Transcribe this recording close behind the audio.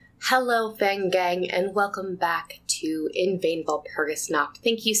Hello, Fang Gang, and welcome back to In Vain Walpurgis Nacht.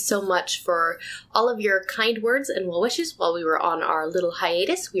 Thank you so much for all of your kind words and well wishes while we were on our little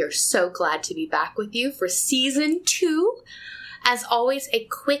hiatus. We are so glad to be back with you for Season 2. As always, a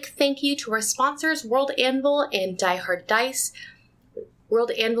quick thank you to our sponsors, World Anvil and Die Hard Dice.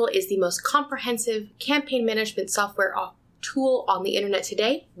 World Anvil is the most comprehensive campaign management software tool on the internet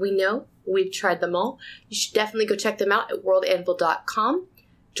today. We know, we've tried them all. You should definitely go check them out at worldanvil.com.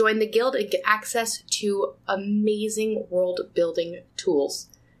 Join the guild and get access to amazing world-building tools.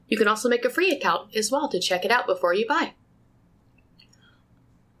 You can also make a free account as well to check it out before you buy.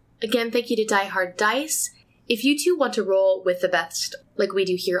 Again, thank you to Die Hard Dice. If you too want to roll with the best, like we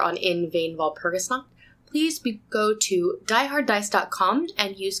do here on In Vain Walpurgis Nacht, please go to dieharddice.com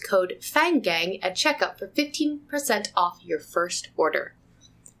and use code FANGGANG at checkout for 15% off your first order.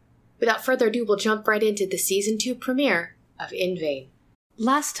 Without further ado, we'll jump right into the Season 2 premiere of In Vain.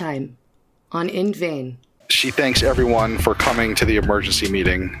 Last time on In Vain. She thanks everyone for coming to the emergency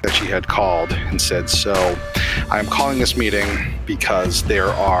meeting that she had called and said, so I'm calling this meeting because there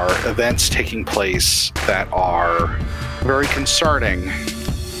are events taking place that are very concerning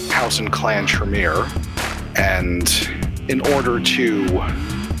House and Clan Tremere. And in order to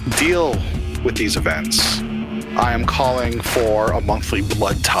deal with these events, I am calling for a monthly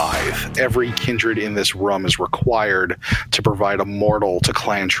blood tithe. Every kindred in this room is required to provide a mortal to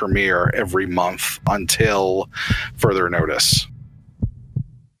Clan Tremere every month until further notice.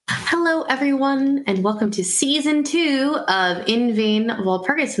 Hello, everyone, and welcome to Season 2 of In Vain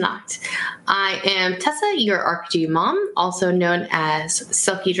Walpurgis Nacht. I am Tessa, your RPG mom, also known as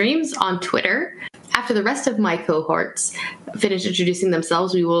Silky Dreams on Twitter. After the rest of my cohorts finish introducing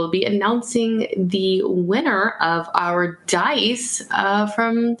themselves, we will be announcing the winner of our dice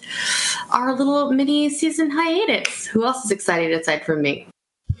from our little mini season hiatus. Who else is excited aside from me?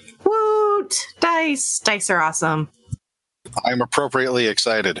 Woot! Dice! Dice are awesome. I'm appropriately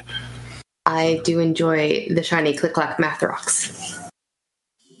excited. I do enjoy the shiny click-clack math rocks.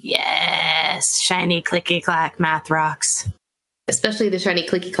 Yes! Shiny clicky-clack math rocks. Especially the shiny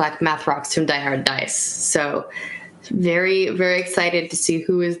clicky-clack math rocks from Die Hard Dice. So, very, very excited to see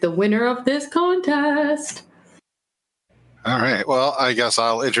who is the winner of this contest. All right. Well, I guess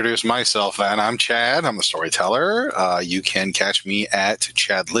I'll introduce myself then. I'm Chad. I'm the storyteller. You can catch me at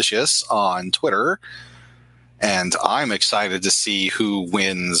Chadlicious on Twitter. And I'm excited to see who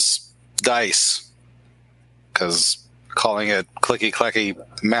wins dice. Because calling it clicky-clacky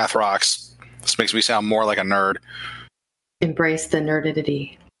math rocks, this makes me sound more like a nerd. Embrace the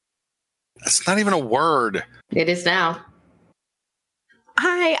nerdidity. It's not even a word. It is now.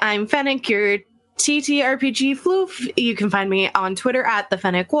 Hi, I'm Fennec, your TTRPG floof. You can find me on Twitter at the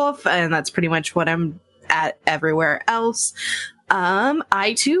Fennec Wolf, and that's pretty much what I'm at everywhere else.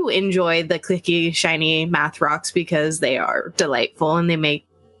 I too enjoy the clicky, shiny math rocks because they are delightful and they make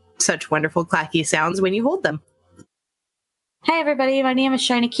such wonderful clacky sounds when you hold them. Hi everybody, my name is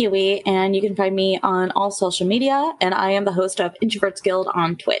Shiny Kiwi, and you can find me on all social media, and I am the host of Introverts Guild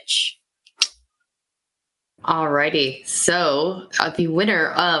on Twitch. Alrighty, so the winner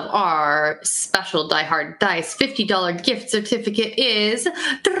of our special Die Hard Dice $50 gift certificate is,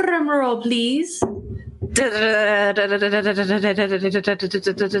 drumroll please,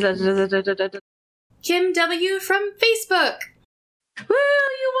 Kim W. from Facebook. Woo,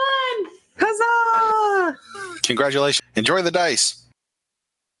 you won! Huzzah! Congratulations. Enjoy the dice.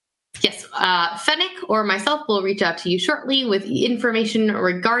 Yes, Fennec or myself will reach out to you shortly with information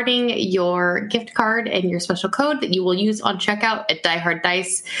regarding your gift card and your special code that you will use on checkout at Die Hard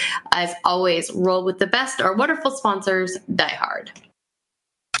Dice. As always, roll with the best. Our wonderful sponsors, Die Hard.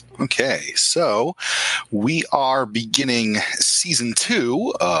 Okay, so we are beginning Season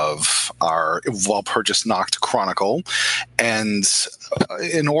 2 of our Walpurgis Nacht Chronicle, and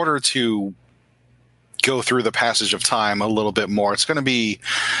in order to go through the passage of time a little bit more, it's going to be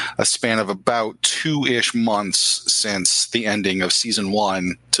a span of about 2-ish months since the ending of Season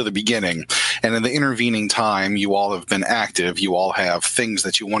 1 to the beginning. And in the intervening time, you all have been active. You all have things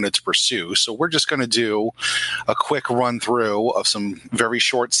that you wanted to pursue. So we're just going to do a quick run through of some very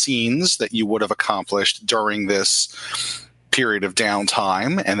short scenes that you would have accomplished during this period of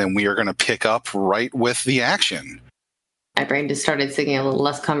downtime. And then we are going to pick up right with the action. My brain just started singing a little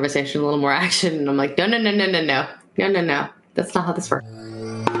less conversation, a little more action, and I'm like, no. That's not how this works.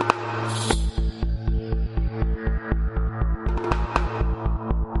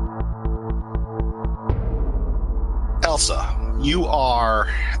 Elsa, You are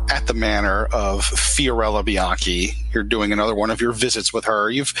at the manor of Fiorella Bianchi. You're doing another one of your visits with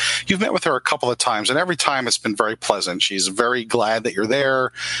her. You've met with her a couple of times, and every time it's been very pleasant. She's very glad that you're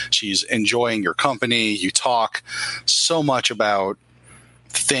there. She's enjoying your company. You talk so much about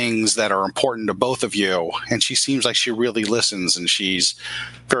things that are important to both of you, and she seems like she really listens, and she's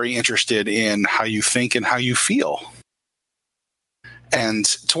very interested in how you think and how you feel. And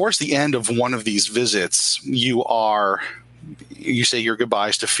towards the end of one of these visits, you say your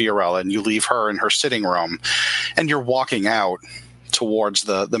goodbyes to Fiorella, and you leave her in her sitting room, and you're walking out towards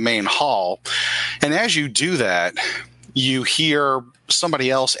the main hall. And as you do that, you hear somebody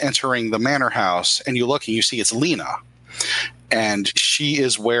else entering the manor house, and you look and you see it's Lena. And she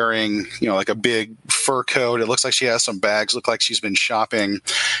is wearing, like a big fur coat. It looks like she has some bags, look like she's been shopping,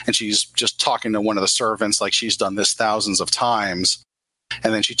 and she's just talking to one of the servants like she's done this thousands of times.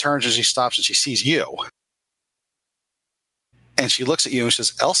 And then she turns and she stops and she sees you. And she looks at you and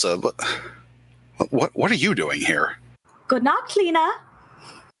says, Elsa, what are you doing here? Good night, Lena.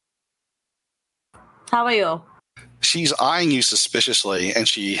 How are you? She's eyeing you suspiciously, and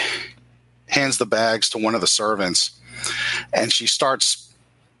she hands the bags to one of the servants. And she starts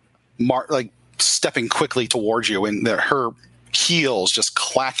stepping quickly towards you, and her heels just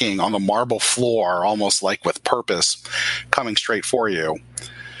clacking on the marble floor, almost like with purpose, coming straight for you.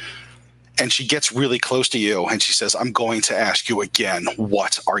 And she gets really close to you, and she says, I'm going to ask you again,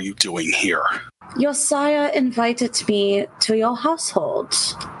 what are you doing here? Your sire invited me to your household,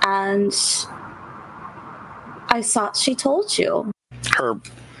 and I thought she told you. Her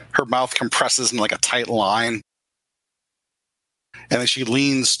mouth compresses in like a tight line. And then she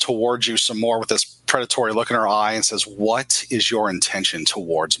leans towards you some more with this predatory look in her eye and says, what is your intention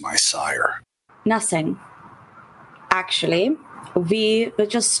towards my sire? Nothing. Actually, we were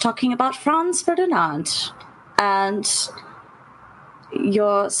just talking about Franz Ferdinand. And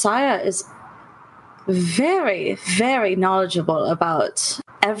your sire is very, very knowledgeable about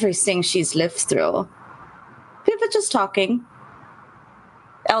everything she's lived through. We were just talking.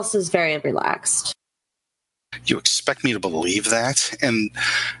 Elsa's very relaxed. You expect me to believe that? And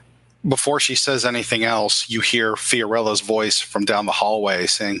before she says anything else, you hear Fiorella's voice from down the hallway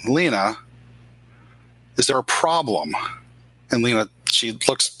saying, Lena, is there a problem? And Lena, she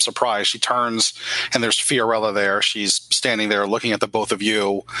looks surprised. She turns, and there's Fiorella there. She's standing there looking at the both of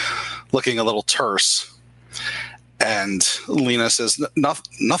you, looking a little terse. And Lena says,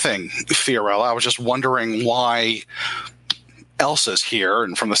 nothing, Fiorella. I was just wondering why Elsa's here.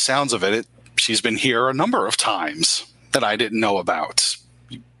 And from the sounds of it, she's been here a number of times that I didn't know about.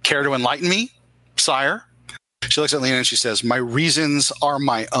 You care to enlighten me, sire? She looks at Lena and she says, my reasons are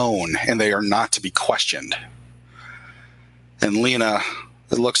my own, and they are not to be questioned. And Lena,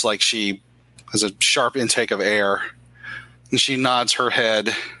 it looks like she has a sharp intake of air, and she nods her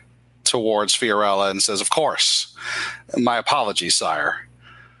head towards Fiorella and says, of course. My apologies, sire.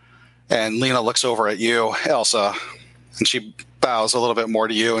 And Lena looks over at you, Elsa, and she bows a little bit more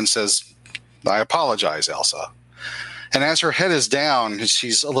to you and says, I apologize, Elsa. And as her head is down,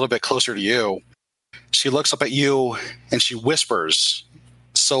 she's a little bit closer to you. She looks up at you and she whispers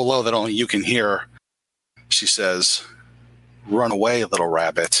so low that only you can hear. She says, run away, little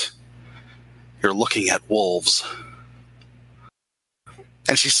rabbit. You're looking at wolves.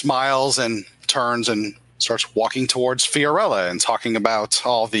 And she smiles and turns and starts walking towards Fiorella and talking about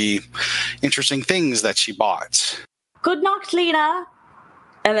all the interesting things that she bought. Good night, Lena.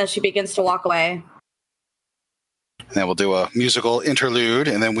 And then she begins to walk away. And then we'll do a musical interlude,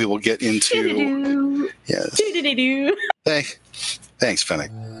 and then we will get into... Yes. Thanks,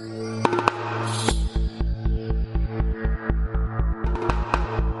 Fennec.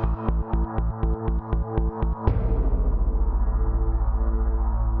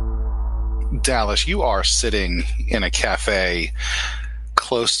 Dallas, you are sitting in a cafe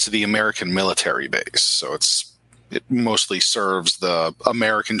close to the American military base. So it mostly serves the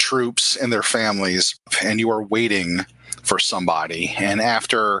American troops and their families, and you are waiting for somebody. And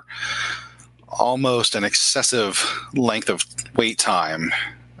after almost an excessive length of wait time,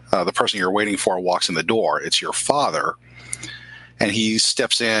 the person you're waiting for walks in the door. It's your father, and he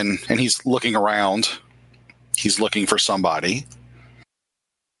steps in, and he's looking around. He's looking for somebody.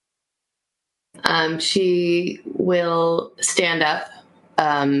 She will stand up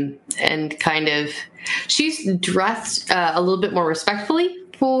and kind of... She's dressed a little bit more respectfully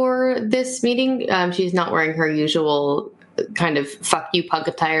for this meeting. She's not wearing her usual kind of fuck you punk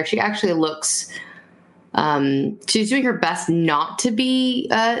attire. She actually looks She's doing her best not to be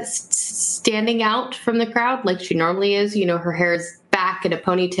standing out from the crowd like she normally is. Her hair is back in a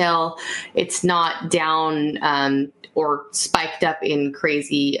ponytail. It's not down or spiked up in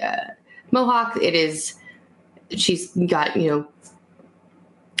crazy mohawk. She's got,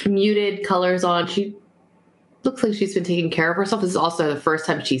 muted colors on. She looks like she's been taking care of herself. This is also the first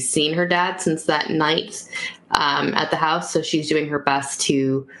time she's seen her dad since that night at the house. So she's doing her best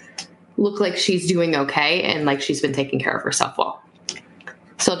to look like she's doing okay and like she's been taking care of herself well.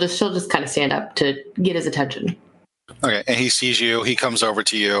 So she'll just kind of stand up to get his attention. Okay, and he sees you. He comes over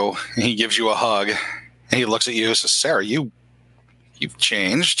to you. And he gives you a hug. And he looks at you and says, Sarah, you've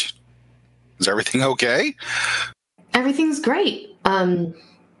changed. Is everything okay? Everything's great.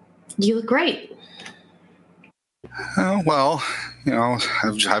 You look great. Oh, well,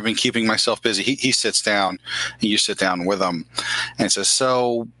 I've been keeping myself busy. He sits down, and you sit down with him, and says,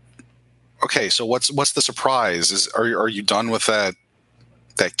 "So, okay, so what's the surprise? Are you done with that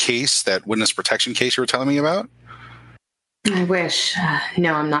case, that witness protection case you were telling me about?" I wish.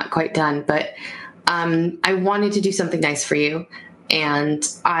 No, I'm not quite done, but I wanted to do something nice for you, and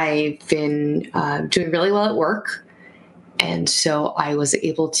I've been doing really well at work, and so I was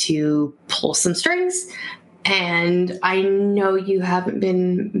able to pull some strings. And I know you haven't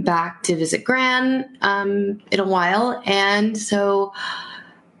been back to visit Gran in a while, and so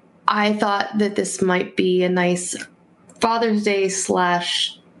I thought that this might be a nice Father's Day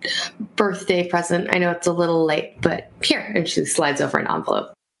 / birthday present. I know it's a little late, but here. And she slides over an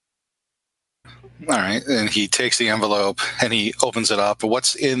envelope. All right, and he takes the envelope and he opens it up.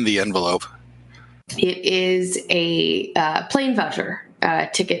 What's in the envelope? It is a plane voucher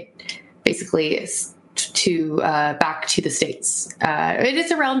ticket, basically, to back to the States. It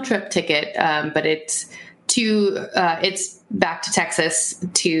is a round trip ticket, but it's back to Texas,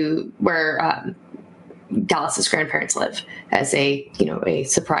 to where Dallas's grandparents live, as a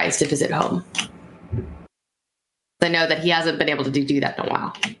surprise to visit home. I know that he hasn't been able to do that in a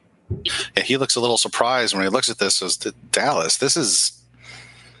while. Yeah, he looks a little surprised when he looks at this. Says, Dallas, this is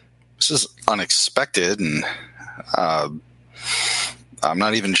unexpected, and I'm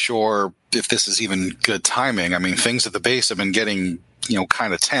not even sure if this is even good timing. I mean, things at the base have been getting,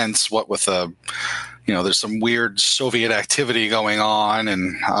 kind of tense. What with there's some weird Soviet activity going on,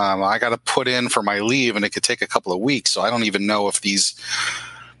 and I got to put in for my leave, and it could take a couple of weeks. So I don't even know if these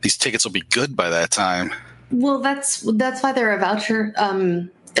tickets will be good by that time. Well, that's why they're a voucher.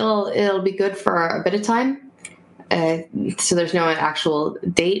 It'll be good for a bit of time. So there's no actual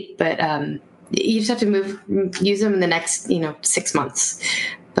date, but you just have to use them in the next 6 months.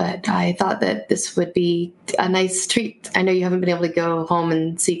 But I thought that this would be a nice treat. I know you haven't been able to go home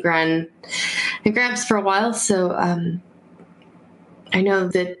and see Gran and Gramps for a while, so I know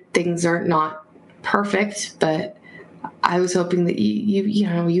that things are not perfect, but I was hoping that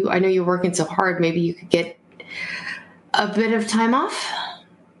I know you're working so hard, maybe you could get a bit of time off.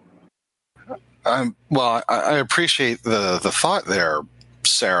 Well, I appreciate the thought there,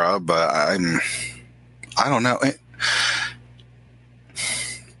 Sarah, but I don't know.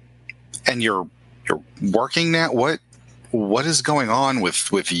 And you're working now. What is going on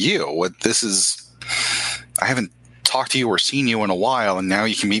with you? I haven't talked to you or seen you in a while, and now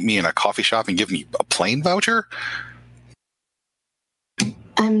you can meet me in a coffee shop and give me a plane voucher?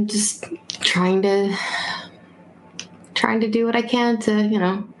 I'm just trying to do what I can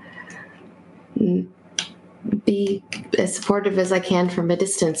to, be as supportive as I can from a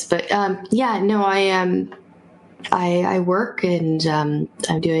distance. But I work, and I'm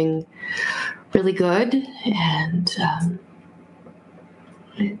doing really good, and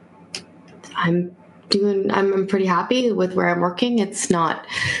I'm pretty happy with where I'm working. It's not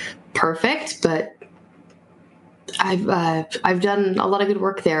perfect, but I've done a lot of good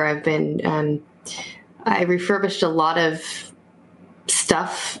work there. I refurbished a lot of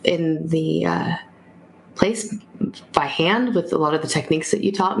stuff in the place by hand with a lot of the techniques that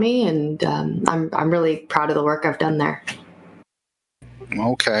you taught me, and I'm really proud of the work I've done there.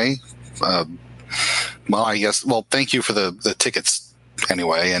 Okay. Well, thank you for the tickets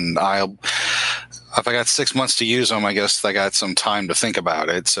anyway, and if I got 6 months to use them, I guess I got some time to think about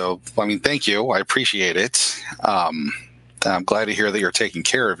it. So, thank you. I appreciate it. I'm glad to hear that you're taking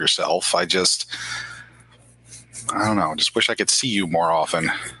care of yourself. I don't know. Just wish I could see you more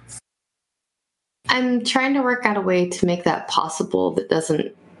often. I'm trying to work out a way to make that possible that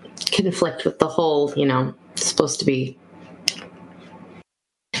doesn't conflict with the whole, supposed to be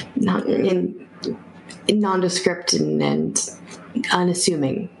not in nondescript and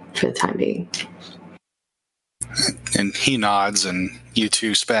unassuming for the time being. And he nods, and you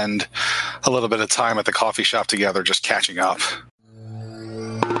two spend a little bit of time at the coffee shop together, just catching up.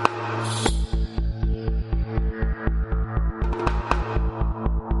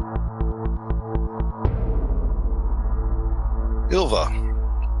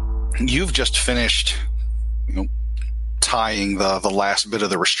 Ilva, you've just finished, tying the last bit of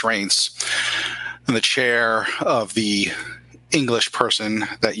the restraints in the chair of the English person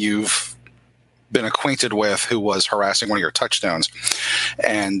that you've been acquainted with who was harassing one of your touchstones.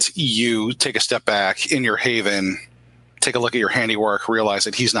 And you take a step back in your haven, take a look at your handiwork, realize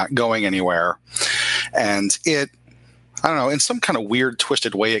that he's not going anywhere. And I don't know, in some kind of weird,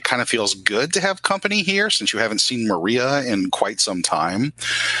 twisted way, it kind of feels good to have company here since you haven't seen Maria in quite some time.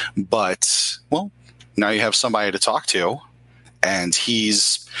 But, well, now you have somebody to talk to, and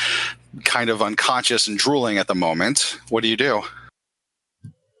he's kind of unconscious and drooling at the moment. What do you do?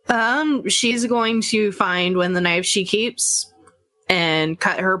 She's going to find one of the knives she keeps and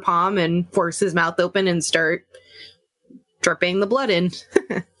cut her palm and force his mouth open and start dripping the blood in.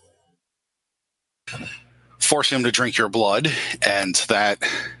 Force him to drink your blood, and that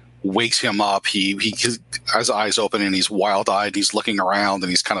wakes him up. He has his eyes open and he's wild-eyed. He's looking around and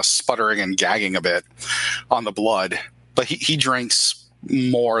he's kind of sputtering and gagging a bit on the blood. But he drinks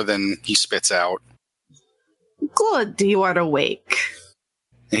more than he spits out. Good, you are awake.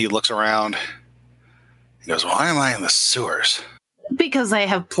 And he looks around. He goes, "Why am I in the sewers?" Because I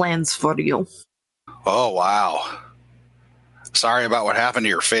have plans for you. Oh, wow. Sorry about what happened to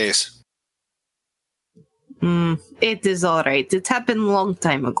your face. It is all right. It happened a long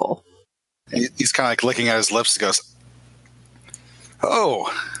time ago. He's kind of like licking at his lips and goes,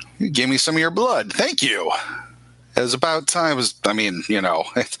 "Oh, you gave me some of your blood. Thank you. It was about time. It's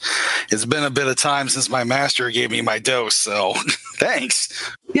been a bit of time since my master gave me my dose, so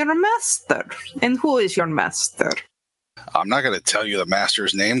thanks." Your master? And who is your master? I'm not going to tell you the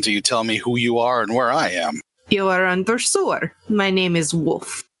master's name until you tell me who you are and where I am. You are under sewer. My name is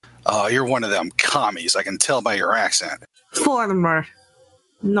Wolf. You're one of them commies. I can tell by your accent. Former.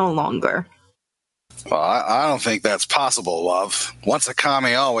 No longer. Well, I don't think that's possible, love. Once a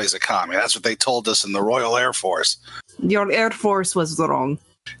commie, always a commie. That's what they told us in the Royal Air Force. Your Air Force was wrong.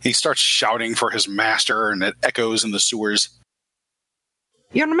 He starts shouting for his master, and it echoes in the sewers.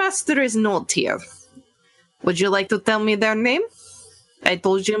 Your master is not here. Would you like to tell me their name? I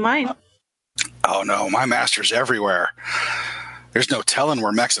told you mine. Oh no, my master's everywhere. There's no telling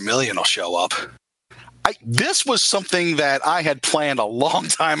where Maximilian will show up. This was something that I had planned a long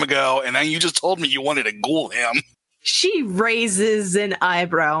time ago, and then you just told me you wanted to ghoul him. She raises an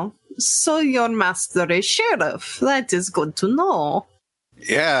eyebrow. So your master is sheriff. That is good to know.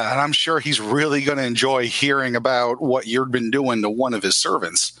 Yeah, and I'm sure he's really going to enjoy hearing about what you've been doing to one of his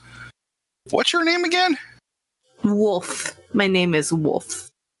servants. What's your name again? Wolf. My name is Wolf.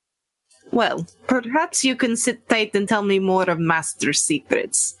 Well, perhaps you can sit tight and tell me more of Master's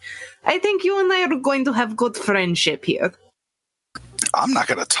secrets. I think you and I are going to have good friendship here. I'm not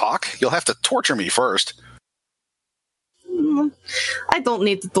going to talk. You'll have to torture me first. I don't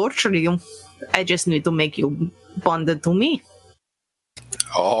need to torture you. I just need to make you bonded to me.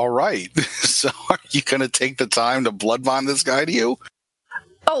 All right. So are you going to take the time to blood bond this guy to you?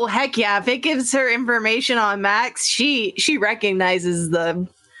 Oh, heck yeah. If it gives her information on Max, she recognizes the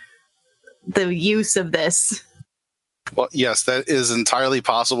use of this. Well, yes, that is entirely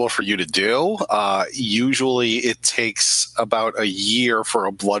possible for you to do. Usually it takes about a year for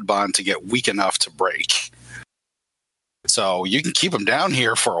a blood bond to get weak enough to break. So you can keep him down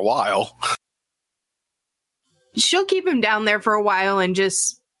here for a while. She'll keep him down there for a while and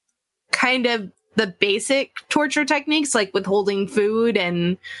just kind of the basic torture techniques like withholding food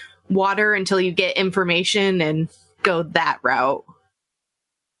and water until you get information and go that route.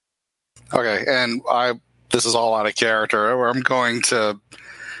 Okay, and this is all out of character. Where I'm going to,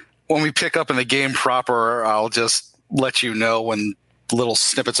 when we pick up in the game proper, I'll just let you know when little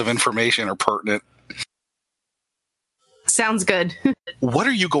snippets of information are pertinent. Sounds good. What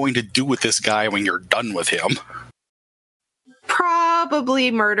are you going to do with this guy when you're done with him?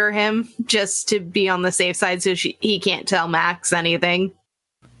 Probably murder him just to be on the safe side so he can't tell Max anything.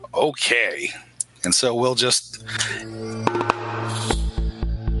 Okay. And so we'll just...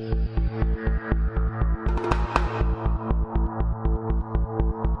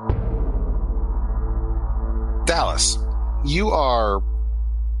 Dallas, you are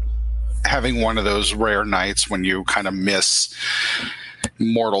having one of those rare nights when you kind of miss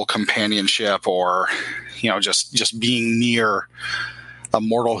mortal companionship or, just being near a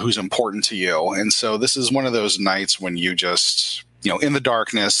mortal who's important to you. And so this is one of those nights when you just in the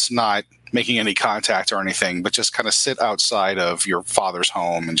darkness, not making any contact or anything, but just kind of sit outside of your father's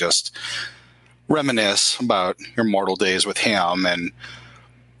home and just reminisce about your mortal days with him and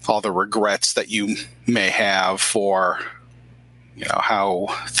all the regrets that you may have for, how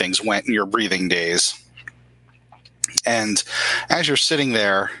things went in your breathing days. And as you're sitting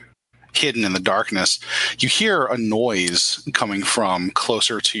there, hidden in the darkness, you hear a noise coming from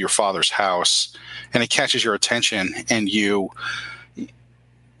closer to your father's house, and it catches your attention, and you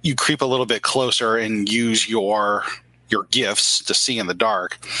creep a little bit closer and use your gifts to see in the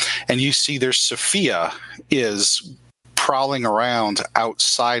dark, and you see there's Sophia is prowling around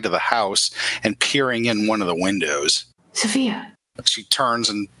outside of the house and peering in one of the windows. Sophia. She turns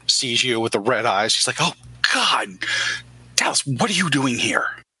and sees you with the red eyes. She's like, "Oh, God, Dallas, what are you doing here?"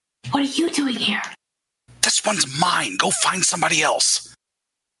 What are you doing here? "This one's mine. Go find somebody else."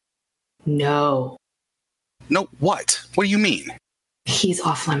 No. No, what? What do you mean? He's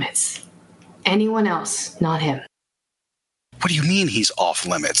off limits. Anyone else, not him. What do you mean he's off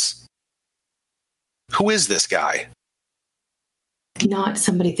limits? Who is this guy? Not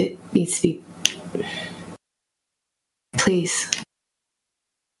somebody that needs to be... Please.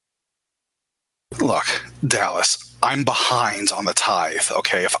 Look, Dallas, I'm behind on the tithe,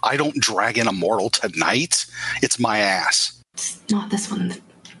 okay? If I don't drag in a mortal tonight, it's my ass. It's not this one,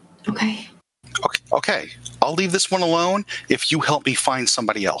 okay? Okay. I'll leave this one alone if you help me find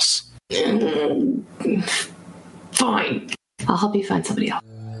somebody else. Fine. I'll help you find somebody else.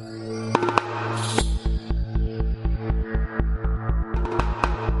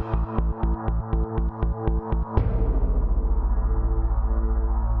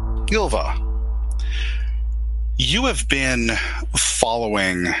 Ylva, you have been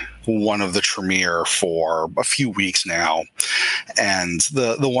following one of the Tremere for a few weeks now, and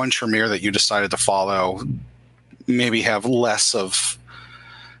the one Tremere that you decided to follow maybe have less of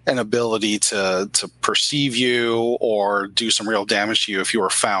an ability to perceive you or do some real damage to you. If you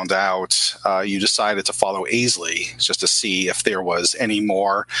were found out, you decided to follow Aisley just to see if there was any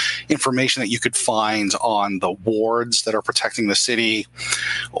more information that you could find on the wards that are protecting the city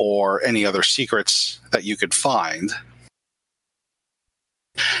or any other secrets that you could find.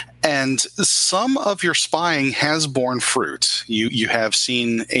 And some of your spying has borne fruit. You have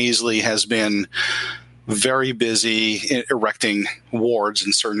seen Aisley has been very busy erecting wards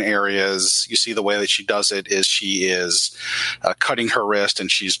in certain areas. You see the way that she does it is she is cutting her wrist and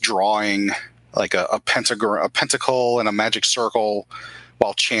she's drawing like a pentacle and a magic circle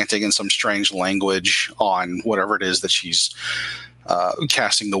while chanting in some strange language on whatever it is that she's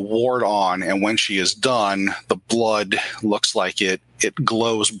casting the ward on. And when she is done, the blood looks like it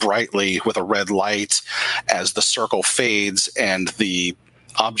glows brightly with a red light as the circle fades, and the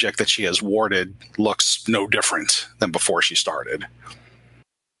object that she has warded looks no different than before she started.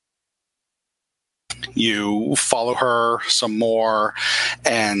 You follow her some more,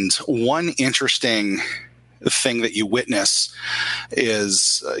 and one interesting thing that you witness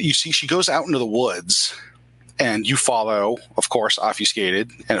is you see she goes out into the woods, and you follow, of course,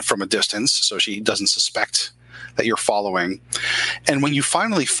 obfuscated and from a distance, so she doesn't suspect that you're following. And when you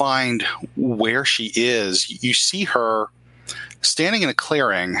finally find where she is, you see her standing in a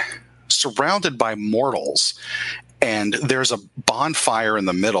clearing surrounded by mortals, and there's a bonfire in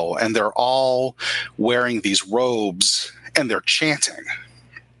the middle, and they're all wearing these robes and they're chanting.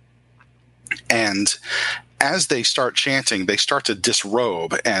 And as they start chanting, they start to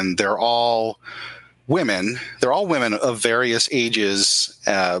disrobe, and they're all women. They're all women of various ages,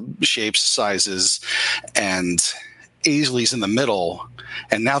 shapes, sizes, and Aisley's in the middle,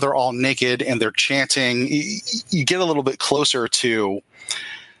 and now they're all naked and they're chanting. You get a little bit closer to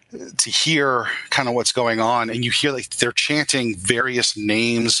hear kind of what's going on, and you hear like they're chanting various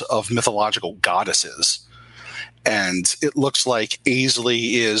names of mythological goddesses. And it looks like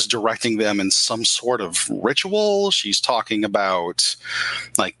Aisley is directing them in some sort of ritual. She's talking about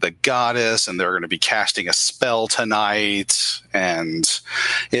like the goddess, and they're going to be casting a spell tonight. And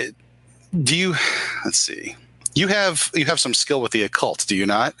let's see. You have some skill with the occult, do you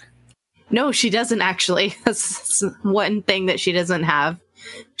not? No, she doesn't actually. That's one thing that she doesn't have.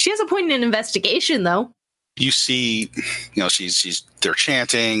 She has a point in investigation, though. You see, they're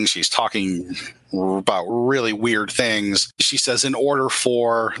chanting. She's talking about really weird things. She says in order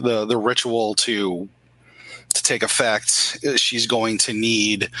for the ritual to take effect, she's going to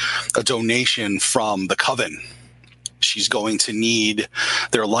need a donation from the coven. She's going to need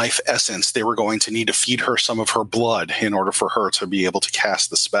their life essence. They were going to need to feed her some of her blood in order for her to be able to cast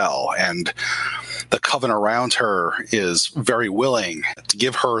the spell. And the coven around her is very willing to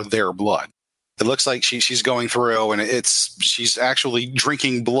give her their blood. It looks like she's going through, and she's actually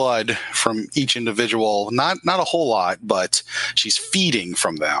drinking blood from each individual. Not a whole lot, but she's feeding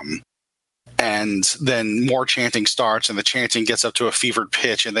from them. And then more chanting starts, and the chanting gets up to a fevered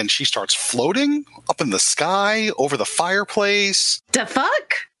pitch, and then she starts floating up in the sky over the fireplace. The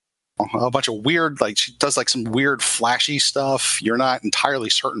fuck? A bunch of weird, she does some weird flashy stuff. You're not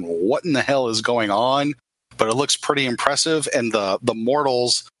entirely certain what in the hell is going on, but it looks pretty impressive. And the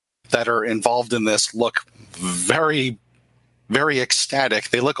mortals that are involved in this look very, very ecstatic.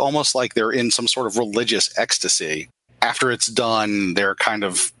 They look almost like they're in some sort of religious ecstasy. After it's done, they're kind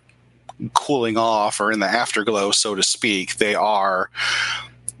of cooling off, or in the afterglow, so to speak. They're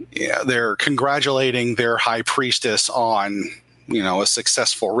congratulating their high priestess on a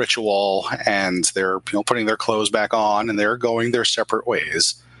successful ritual, and they're putting their clothes back on, and they're going their separate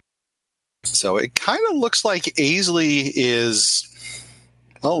ways. So it kind of looks like Aisley is,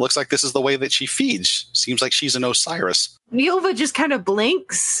 looks like this is the way that she feeds. Seems like she's an Osiris. Yulva just kind of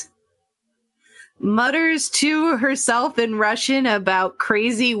blinks, mutters to herself in Russian about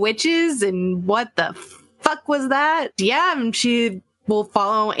crazy witches and what the fuck was that? Yeah, and she will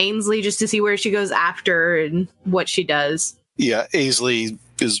follow Ainsley just to see where she goes after and what she does. Yeah, Aisley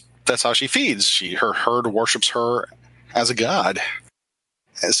that's how she feeds. Her herd worships her as a god.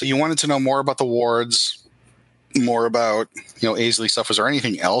 So you wanted to know more about the wards, more about, Aisley stuff. Was there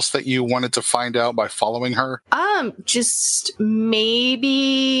anything else that you wanted to find out by following her? Just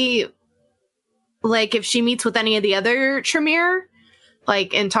maybe if she meets with any of the other Tremere,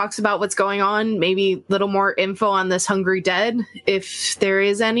 and talks about what's going on, maybe a little more info on this Hungry Dead, if there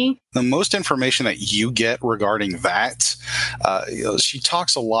is any. The most information that you get regarding that, she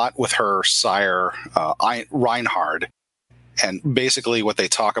talks a lot with her sire, Reinhard. And basically what they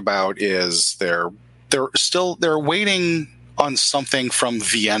talk about is they're waiting on something from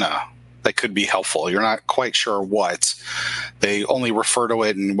Vienna that could be helpful. You're not quite sure what. They only refer to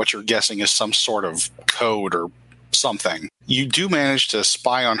it, and what you're guessing is some sort of code or something. You do manage to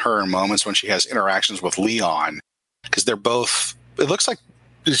spy on her in moments when she has interactions with Leon, because they're both, it looks like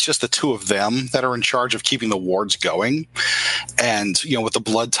it's just the two of them that are in charge of keeping the wards going. And, with the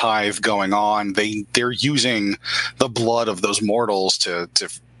blood tithe going on, they're using the blood of those mortals to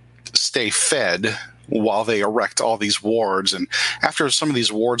stay fed while they erect all these wards. And after some of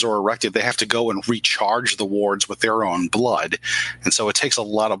these wards are erected, they have to go and recharge the wards with their own blood. And so it takes a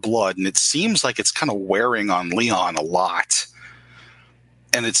lot of blood, and it seems like it's kind of wearing on Leon a lot.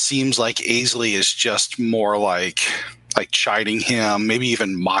 And it seems like Aisley is just more like chiding him, maybe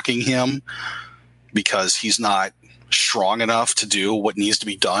even mocking him, because he's not strong enough to do what needs to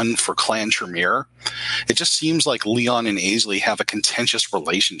be done for Clan Tremere. It just seems like Leon and Aisley have a contentious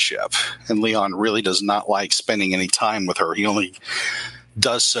relationship, and Leon really does not like spending any time with her. He only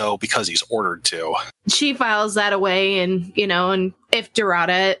does so because he's ordered to. She files that away, and and if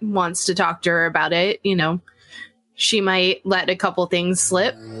Dorada wants to talk to her about it, she might let a couple things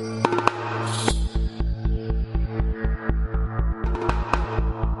slip.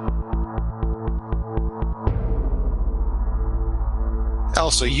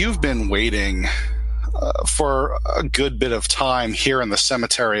 Elsa, you've been waiting for a good bit of time here in the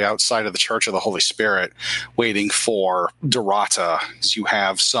cemetery outside of the Church of the Holy Spirit, waiting for Dorata, as you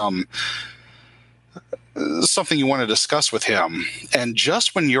have something you want to discuss with him. And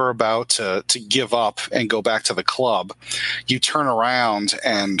just when you're about to give up and go back to the club, you turn around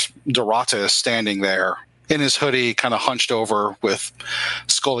and Dorata is standing there in his hoodie, kind of hunched over with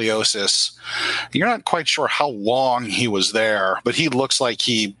scoliosis. You're not quite sure how long he was there, but he looks like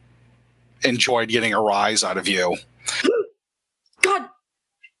he enjoyed getting a rise out of you. God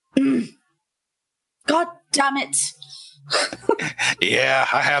damn it. Yeah,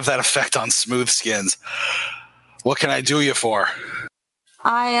 I have that effect on smooth skins. What can I do you for?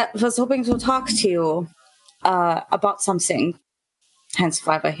 I was hoping to talk to you about something. Hence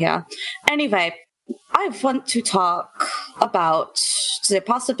why we're here. Anyway, I want to talk about the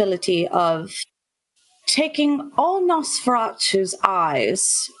possibility of taking all Nosferatu's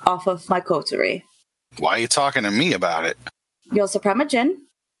eyes off of my coterie. Why are you talking to me about it? You're Supremagen.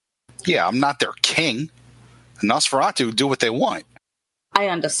 Yeah, I'm not their king. Nosferatu do what they want. I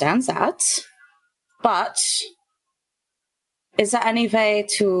understand that. But is there any way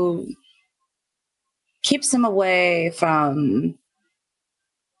to keep them away from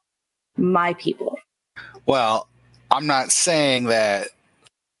my people? Well, I'm not saying that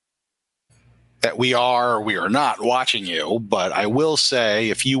we are or we are not watching you, but I will say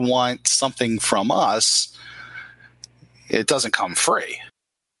if you want something from us, it doesn't come free.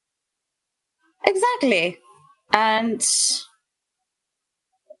 Exactly. And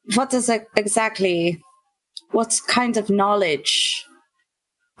what is it exactly? What kind of knowledge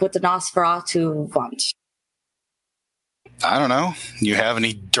would the Nosferatu want? I don't know. You have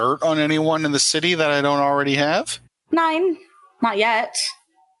any dirt on anyone in the city that I don't already have? 9. Not yet.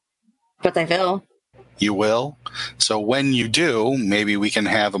 But I will. You will? So when you do, maybe we can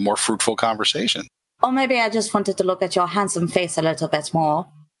have a more fruitful conversation. Or maybe I just wanted to look at your handsome face a little bit more.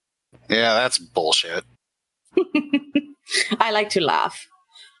 Yeah, that's bullshit. I like to laugh.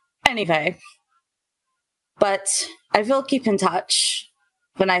 Anyway. But I will keep in touch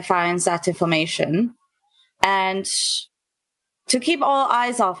when I find that information. And to keep all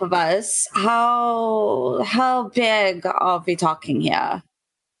eyes off of us, how big are we talking here?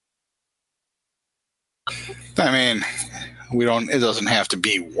 I mean, it doesn't have to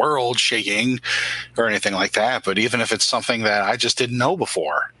be world shaking or anything like that, but even if it's something that I just didn't know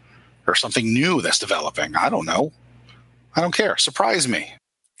before or something new that's developing, I don't know. I don't care. Surprise me.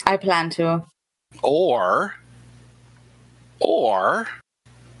 I plan to. Or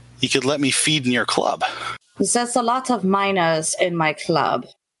you could let me feed in your club. There's a lot of minors in my club.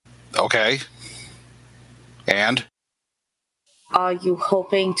 Okay. And? Are you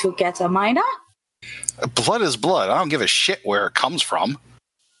hoping to get a minor? Blood is blood. I don't give a shit where it comes from.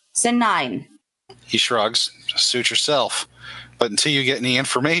 Then 9. He shrugs. Just suit yourself. But until you get any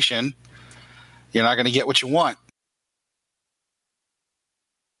information, you're not going to get what you want.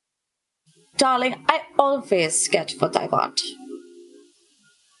 Darling, I always get what I want.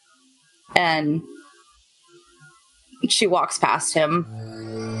 And she walks past him.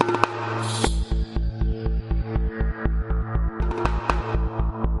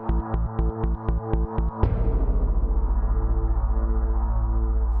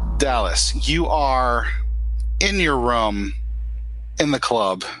 Dallas, you are in your room, in the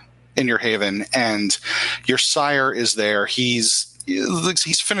club, in your haven, and your sire is there. He's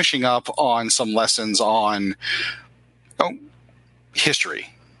finishing up on some lessons on history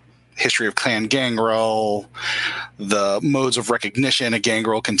of Clan Gangrel, the modes of recognition a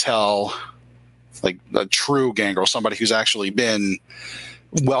Gangrel can tell, like a true Gangrel, somebody who's actually been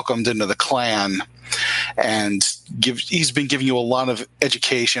welcomed into the clan. And he's been giving you a lot of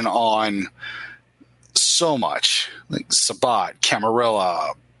education on so much, like Sabbat,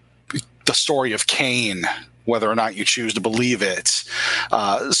 Camarilla, the story of Cain, whether or not you choose to believe it.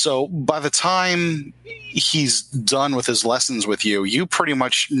 So by the time he's done with his lessons with you, you pretty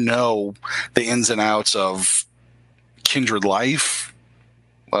much know the ins and outs of kindred life,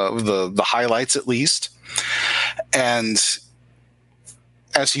 the highlights at least. And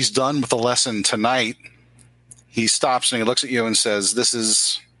as he's done with the lesson tonight, he stops and he looks at you and says, This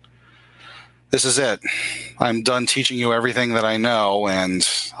is it. I'm done teaching you everything that I know, and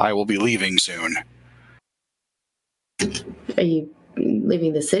I will be leaving soon. Are you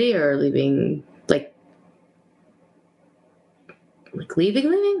leaving the city or leaving, like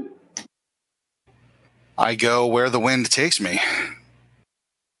leaving? I go where the wind takes me.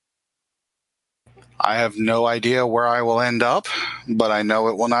 I have no idea where I will end up, but I know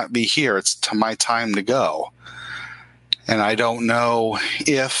it will not be here. It's my time to go. And I don't know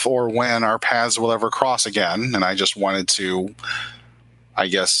if or when our paths will ever cross again, and I just wanted to, I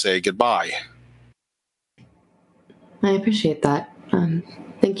guess, say goodbye. I appreciate that.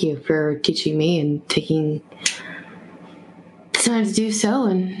 Thank you for teaching me and taking the time to do so,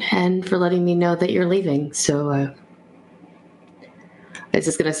 and for letting me know that you're leaving. So this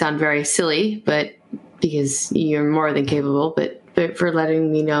is going to sound very silly, but because you're more than capable, but for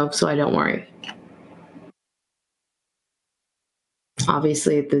letting me know so I don't worry.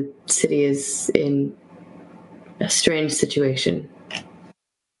 Obviously, the city is in a strange situation.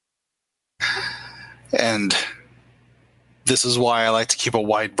 And this is why I like to keep a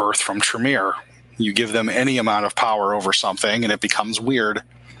wide berth from Tremere. You give them any amount of power over something, and it becomes weird.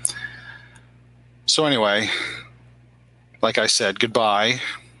 So anyway, like I said, goodbye.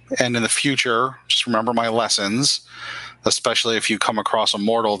 And in the future, just remember my lessons, especially if you come across a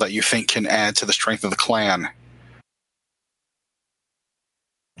mortal that you think can add to the strength of the clan.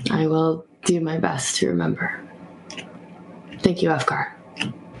 I will do my best to remember. Thank you, Afkar.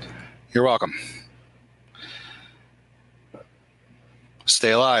 You're welcome.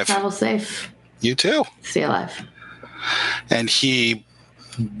 Stay alive. Travel safe. You too. Stay alive. And he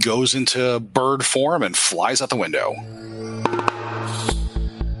goes into bird form and flies out the window.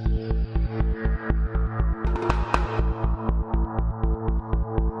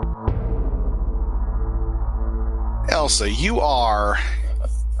 Elsa, you are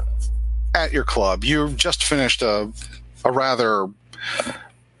at your club. You've just finished a rather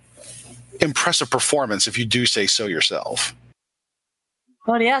impressive performance, if you do say so yourself.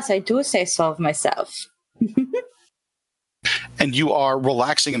 Well, yes, I do say so of myself. And you are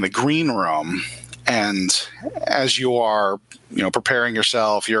relaxing in the green room. And as you are, preparing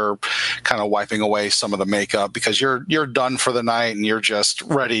yourself, you're kind of wiping away some of the makeup because you're done for the night and you're just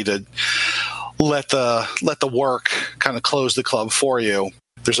ready to let the work kind of close the club for you.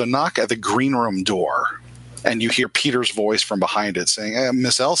 There's a knock at the green room door, and you hear Peter's voice from behind it saying,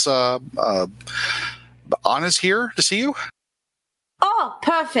 Miss Elsa, Anna's here to see you. Oh,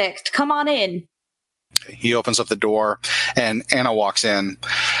 perfect. Come on in. He opens up the door, and Anna walks in,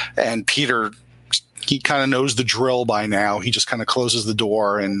 and Peter, he kind of knows the drill by now. He just kind of closes the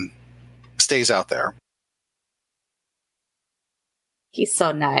door and stays out there. He's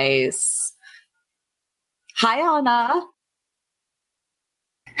so nice. Hi, Anna.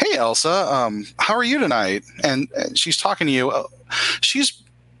 Hey, Elsa. How are you tonight? And she's talking to you. She's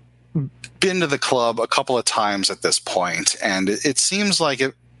been to the club a couple of times at this point, and it seems like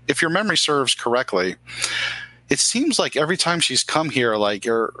if your memory serves correctly, it seems like every time she's come here,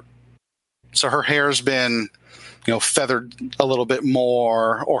 so her hair's been, feathered a little bit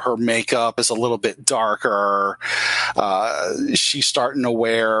more, or her makeup is a little bit darker. She's starting to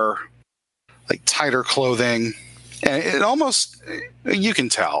wear tighter clothing, and it almost, you can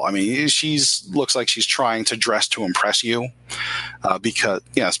tell. I mean, looks like she's trying to dress to impress you, because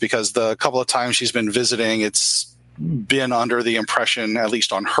the couple of times she's been visiting, it's been under the impression, at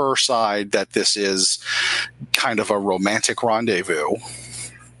least on her side, that this is kind of a romantic rendezvous.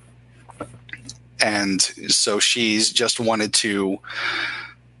 And so she's just wanted to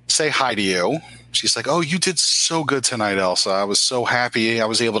say hi to you. She's like, oh, you did so good tonight, Elsa. I was so happy I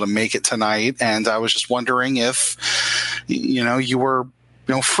was able to make it tonight. And I was just wondering if, you were,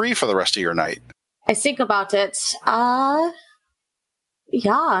 free for the rest of your night. I think about it. Yeah,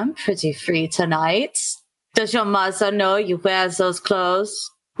 I'm pretty free tonight. Does your mother know you wear those clothes?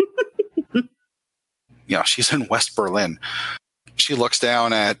 She's in West Berlin. She looks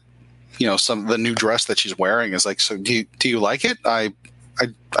down at, some of the new dress that she's wearing, is like, so do you like it? I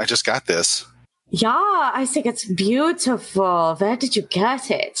just got this. Yeah, I think it's beautiful. Where did you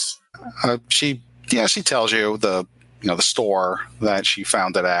get it? She tells you the store that she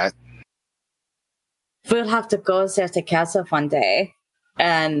found it at. We'll have to go there together one day.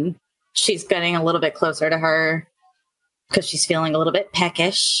 And she's getting a little bit closer to her because she's feeling a little bit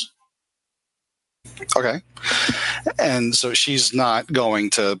peckish. Okay. And so she's not going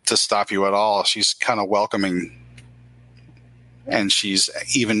to stop you at all. She's kind of welcoming, and she's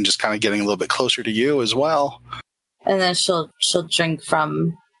even just kind of getting a little bit closer to you as well. And then she'll drink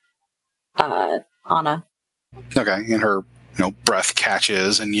from Anna. Okay. And her breath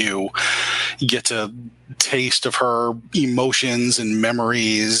catches, and you get to taste of her emotions and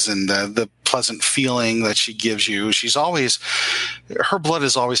memories and the pleasant feeling that she gives you. Her blood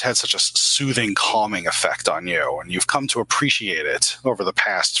has always had such a soothing, calming effect on you, and you've come to appreciate it over the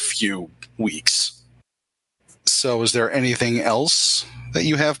past few weeks. So is there anything else that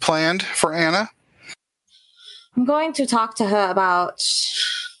you have planned for Anna? I'm going to talk to her about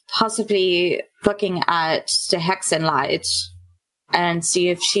possibly looking at the Hexenlight and see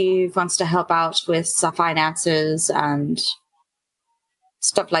if she wants to help out with the finances and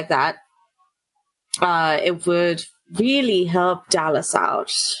stuff like that. It would really help Dallas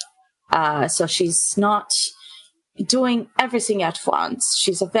out. So she's not doing everything at once.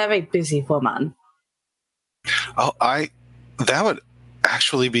 She's a very busy woman. Oh, that would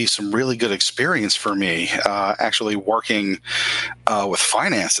actually be some really good experience for me, actually working with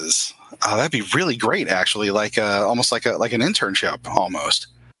finances. That'd be really great, actually, almost like an internship, almost.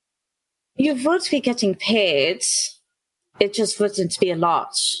 You would be getting paid. It just wouldn't be a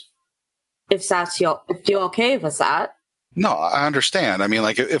lot. If you're okay with that. No, I understand. I mean,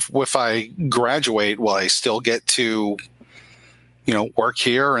 if I graduate, will I still get to, work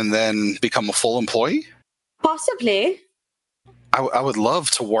here and then become a full employee? Possibly. I would love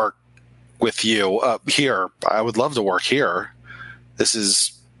to work with you here. I would love to work here. I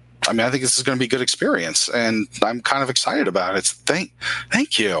think this is going to be a good experience, and I'm kind of excited about it.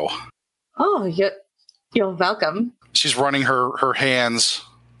 Thank you. Oh, you're welcome. She's running her hands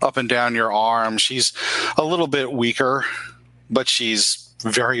up and down your arm. She's a little bit weaker, but she's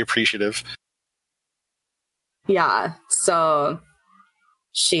very appreciative. Yeah, so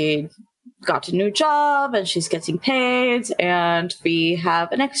she got a new job and she's getting paid, and we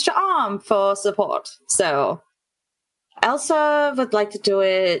have an extra arm for support. So Elsa would like to do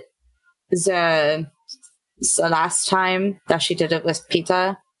it the last time that she did it with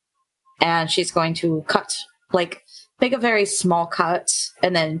Peter, and she's going to make a very small cut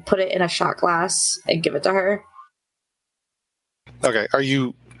and then put it in a shot glass and give it to her. Okay, are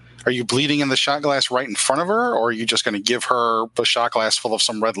you bleeding in the shot glass right in front of her, or are you just going to give her the shot glass full of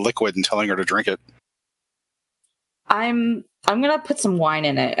some red liquid and telling her to drink it? I'm gonna put some wine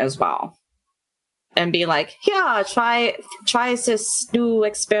in it as well, and be like, "Yeah, try this new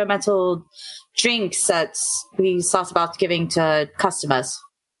experimental drinks that we thought about giving to customers."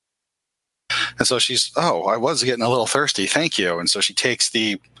 And so she's, "Oh, I was getting a little thirsty. Thank you." And so she takes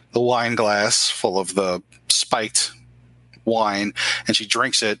the wine glass full of the spiked wine and she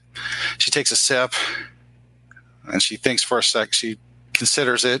drinks it. She takes a sip and she thinks for a sec. She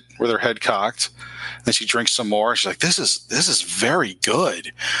considers it with her head cocked. Then she drinks some more. She's like, this is very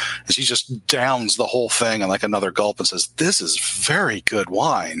good. And she just downs the whole thing in like another gulp and says, "This is very good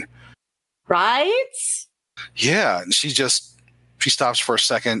wine." Right? Yeah. And she stops for a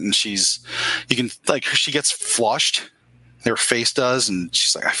second and she gets flushed. Her face does. And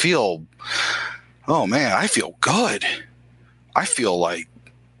she's like, I feel good. I feel like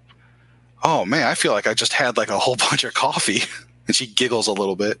I just had like a whole bunch of coffee. And she giggles a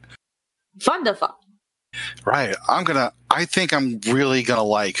little bit. Wonderful. Right. I think I'm really gonna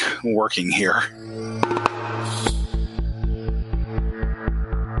like working here.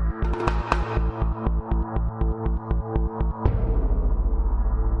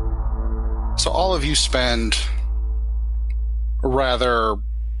 So all of you spend a rather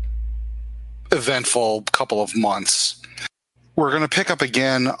eventful couple of months. We're going to pick up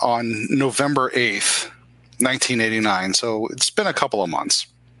again on November 8th, 1989. So it's been a couple of months.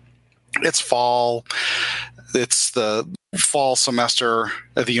 It's fall. It's the fall semester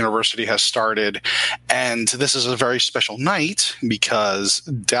at the university has started. And this is a very special night because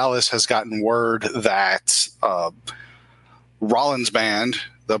Dallas has gotten word that Rollins Band,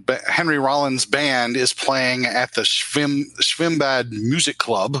 Henry Rollins Band, is playing at the Schwimmbad Music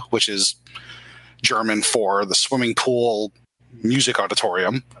Club, which is German for the swimming pool music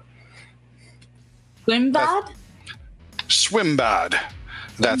auditorium. Schwimmbad? Schwimmbad.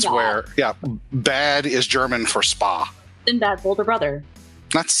 That's where, bad is German for spa. Sinbad's older brother.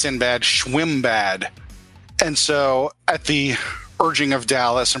 Not Sinbad, Schwimmbad. And so at the urging of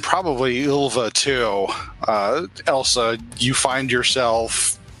Dallas and probably Ylva too, Elsa, you find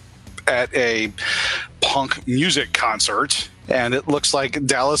yourself at a punk music concert, and it looks like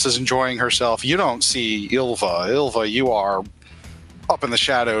Dallas is enjoying herself. You don't see Ylva. Ylva, you are up in the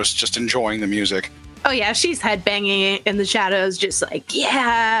shadows just enjoying the music. Oh yeah, she's headbanging in the shadows, just like,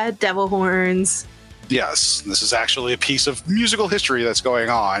 yeah, devil horns. Yes, this is actually a piece of musical history that's going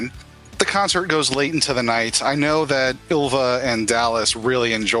on. The concert goes late into the night. I know that Ylva and Dallas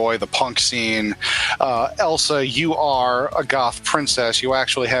really enjoy the punk scene. Elsa, you are a goth princess. You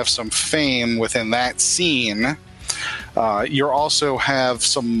actually have some fame within that scene. You also have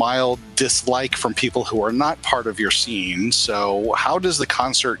some mild dislike from people who are not part of your scene. So how does the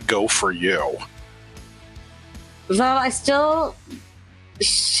concert go for you? Well,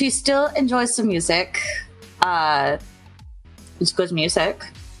 she still enjoys the music. It's good music,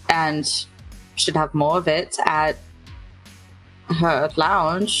 and should have more of it at her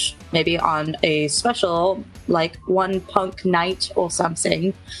lounge, maybe on a special, like one punk night or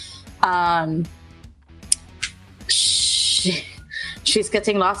something. She's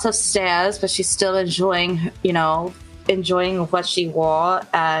getting lots of stares, but she's still enjoying what she wore,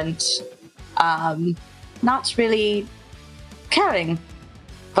 and not really caring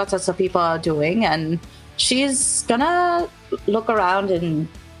what other people are doing. And she's gonna look around, and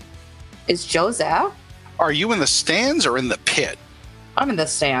is Joe there? Are you in the stands or in the pit? I'm in the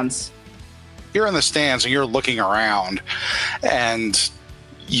stands. You're in the stands and you're looking around, and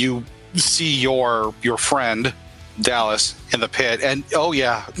you see your friend Dallas in the pit, and oh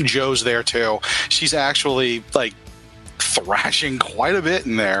yeah, Joe's there too. She's actually like thrashing quite a bit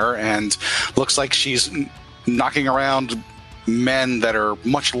in there, and looks like she's knocking around men that are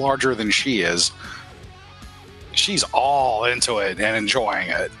much larger than she is. She's all into it and enjoying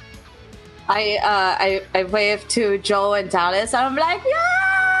it. I wave to Joe and Dallas, and I'm like,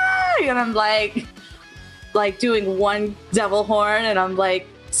 yeah, and I'm like doing one devil horn, and I'm like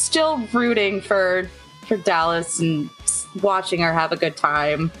still rooting for Dallas and watching her have a good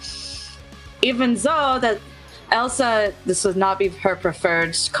time, even though that Elsa, this would not be her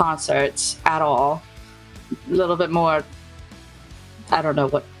preferred concert at all. A little bit more, I don't know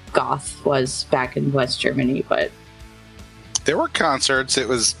what goth was back in West Germany, but there were concerts. It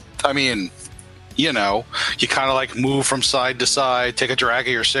was, I mean, you know, you kind of like move from side to side, take a drag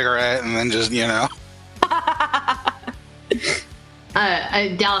of your cigarette, and then just, you know.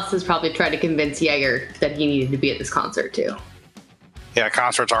 Dallas has probably tried to convince Jaeger that he needed to be at this concert too. Yeah,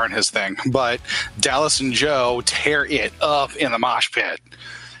 concerts aren't his thing. But Dallas and Joe tear it up in the mosh pit.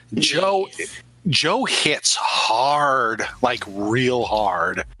 Joe hits hard, like real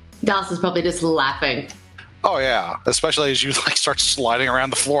hard. Dallas is probably just laughing. Oh yeah, especially as you like start sliding around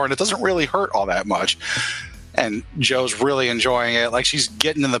the floor, and it doesn't really hurt all that much. And Joe's really enjoying it. Like she's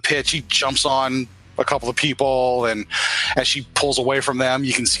getting in the pit, she jumps on a couple of people, and as she pulls away from them,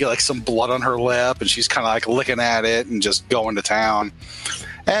 you can see like some blood on her lip, and she's kind of like licking at it and just going to town.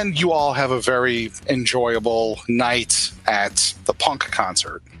 And you all have a very enjoyable night at the punk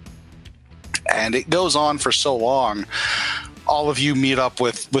concert. And it goes on for so long. All of you meet up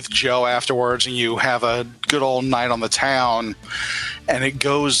with Joe afterwards, and you have a good old night on the town. And it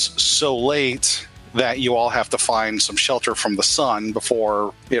goes so late that you all have to find some shelter from the sun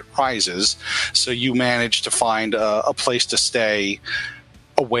before it rises. So you manage to find a place to stay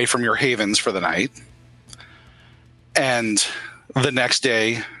away from your havens for the night. And the next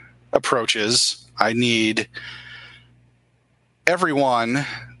day approaches. I need everyone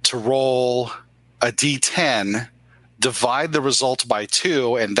to roll a d10, divide the result by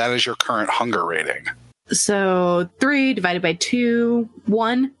 2, and that is your current hunger rating. So 3 divided by 2,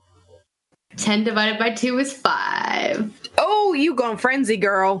 1. 10 divided by 2 is 5. Oh, you gone frenzy,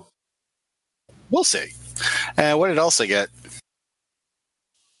 girl. We'll see. What did Elsa get?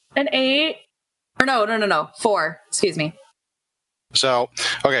 An 8. Or no. 4. Excuse me. So,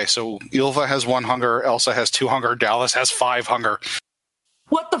 okay, so Ylva has 1 hunger, Elsa has 2 hunger, Dallas has 5 hunger.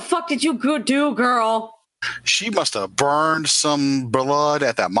 What the fuck did you do, girl? She must have burned some blood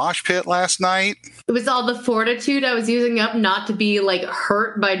at that mosh pit last night. It was all the fortitude I was using up not to be, like,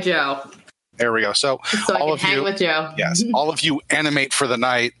 hurt by Joe. There we go. So I can hang with Joe. Yes, all of you animate for the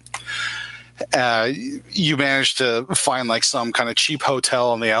night. You managed to find, like, some kind of cheap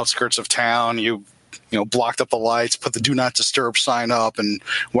hotel on the outskirts of town. You blocked up the lights, put the do not disturb sign up, and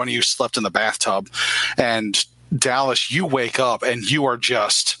one of you slept in the bathtub. And Dallas, you wake up and you are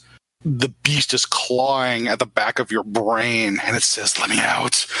just, the beast is clawing at the back of your brain, and it says, let me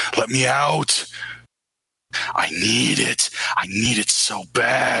out, let me out. I need it so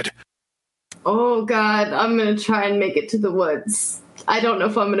bad. Oh God, I'm gonna try and make it to the woods. I don't know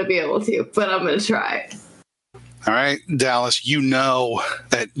if I'm gonna be able to, but I'm gonna try. All right, Dallas, you know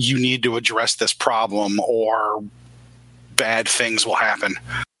that you need to address this problem or bad things will happen.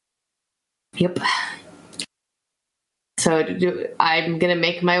 Yep. So I'm going to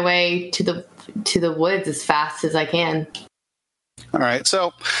make my way to the woods as fast as I can. All right,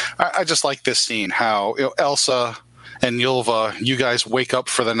 so I just like this scene, how Elsa and Ylva, you guys wake up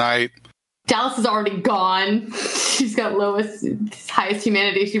for the night. Dallas is already gone. She's got highest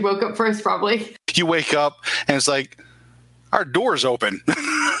humanity. She woke up first, probably. You wake up, and it's like, our door's open.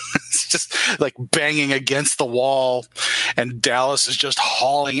 It's just like banging against the wall, and Dallas is just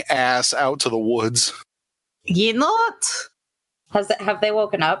hauling ass out to the woods. You not? Have they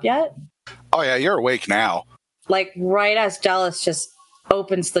woken up yet? Oh yeah, you're awake now. Like, right as Dallas just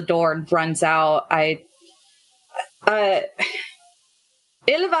opens the door and runs out,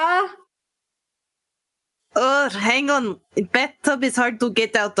 Ylva? Hang on. Bathtub is hard to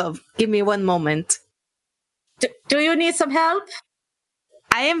get out of. Give me 1 moment. Do you need some help?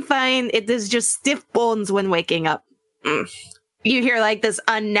 I am fine. It is just stiff bones when waking up. You hear like this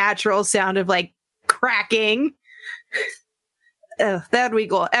unnatural sound of like cracking. There we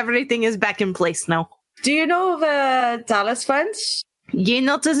go. Everything is back in place now. Do you know the Dallas friends?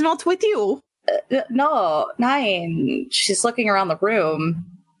 Yenot is not with you. No, Nine. She's looking around the room,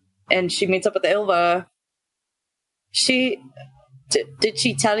 and she meets up with Ylva. Did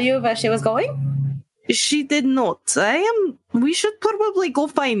she tell you where she was going? She did not. We should probably go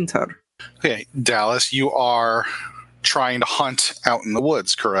find her. Okay, Dallas, you are trying to hunt out in the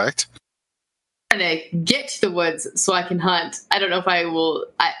woods, correct? Trying to get to the woods so I can hunt. I don't know if I will.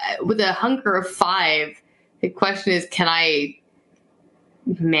 With a hunger of 5, the question is, can I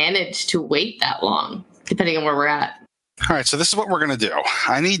manage to wait that long, depending on where we're at? All right, so this is what we're going to do.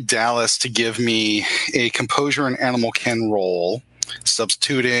 I need Dallas to give me a composure and animal ken roll,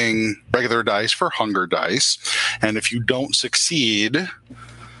 substituting regular dice for hunger dice. And if you don't succeed,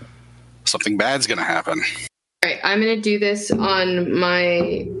 something bad's going to happen. All right, I'm going to do this on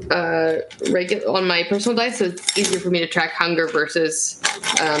my on my personal dice, so it's easier for me to track hunger versus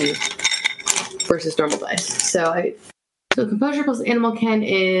normal dice. So composure plus animal ken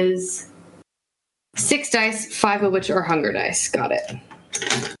is 6 dice, 5 of which are hunger dice. Got it.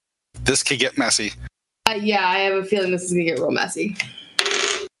 This could get messy. Yeah, I have a feeling this is going to get real messy.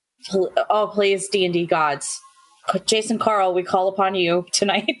 Oh, please, D&D gods. Jason Carl, we call upon you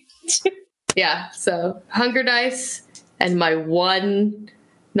tonight. Yeah, so hunger dice, and my one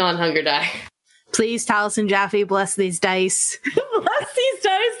non-hunger die. Please, Talus and Jaffe, bless these dice. Bless these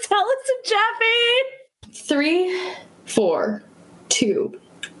dice, Talus and Jaffe! 3, 4, 2,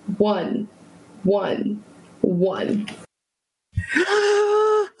 1, 1, 1.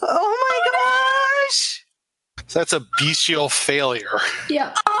 Oh my gosh! So that's a bestial failure.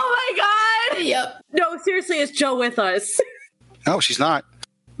 Yep. Oh my god! Yep. No, seriously, is Joe with us? No, she's not.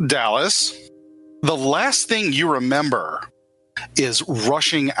 Dallas, the last thing you remember is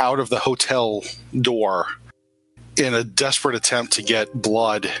rushing out of the hotel door in a desperate attempt to get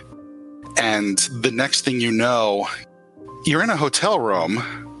blood. And the next thing you know, you're in a hotel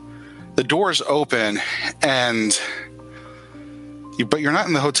room, the door's open, but you're not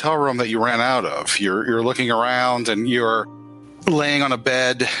in the hotel room that you ran out of. You're looking around and you're laying on a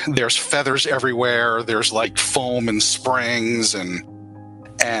bed. There's feathers everywhere. There's like foam and springs,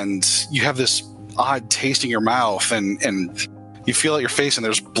 and you have this odd taste in your mouth, and you feel at your face and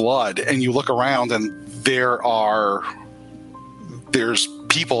there's blood, and you look around and there's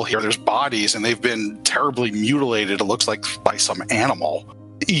people here, there's bodies, and they've been terribly mutilated, it looks like, by some animal.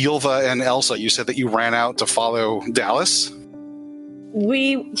 Ylva and Elsa, you said that you ran out to follow Dallas?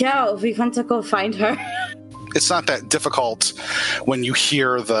 We went to go find her. It's not that difficult when you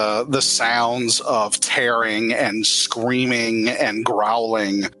hear the sounds of tearing and screaming and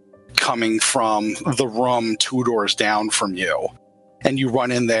growling coming from the room 2 doors down from you. And you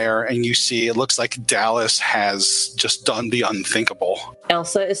run in there and you see it looks like Dallas has just done the unthinkable.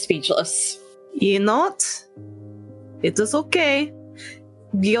 Elsa is speechless. You not? It is okay.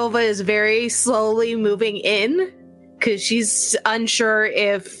 Ylva is very slowly moving in because she's unsure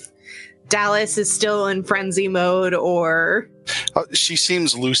if Dallas is still in frenzy mode or... She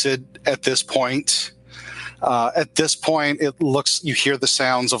seems lucid at this point. At this point, you hear the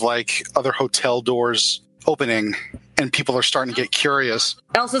sounds of like other hotel doors opening, and people are starting to get curious.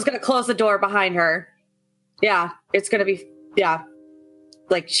 Elsa's gonna close the door behind her. Yeah, it's gonna be,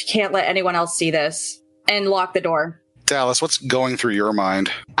 like she can't let anyone else see this, and lock the door. Dallas, what's going through your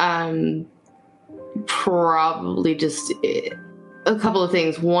mind? Probably just a couple of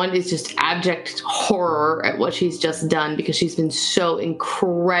things. One is just abject horror at what she's just done, because she's been so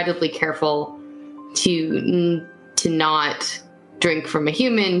incredibly careful to not drink from a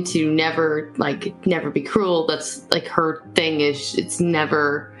human, to never be cruel. That's like her thing. Is it's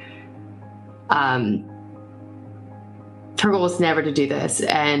never her goal was never to do this,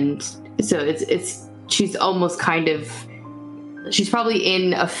 and so it's she's almost kind of, she's probably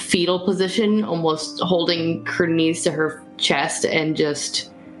in a fetal position, almost holding her knees to her chest and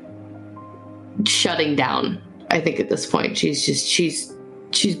just shutting down. I think at this point she's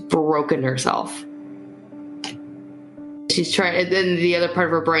broken herself. She's trying, and then the other part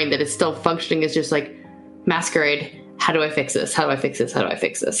of her brain that is still functioning is just like, Masquerade, how do I fix this? How do I fix this? How do I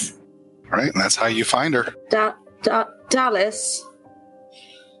fix this? All right, and that's how you find her. Dallas.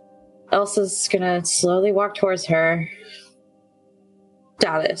 Elsa's gonna slowly walk towards her.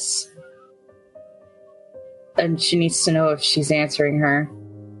 Dallas. And she needs to know if she's answering her.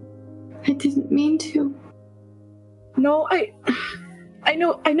 I didn't mean to. No, I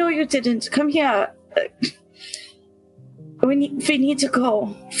know you didn't. Come here. We need to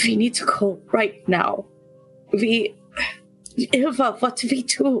go. We need to go right now. Ylva, what do we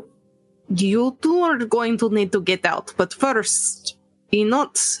do? You two are going to need to get out, but first, you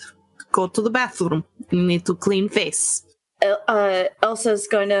not go to the bathroom. You need to clean face. Elsa's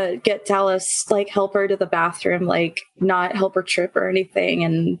gonna get Dallas, help her to the bathroom, not help her trip or anything,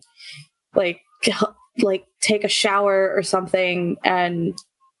 and take a shower or something, and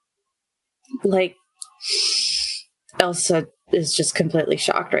Elsa is just completely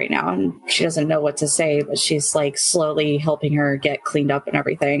shocked right now, and she doesn't know what to say, but she's slowly helping her get cleaned up and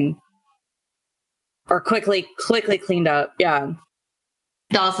everything. Or quickly cleaned up, yeah.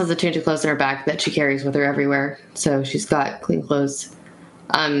 Dallas has a change of clothes in her back that she carries with her everywhere, so she's got clean clothes.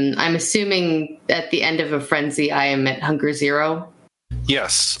 I'm assuming at the end of a frenzy, I am at hunger 0.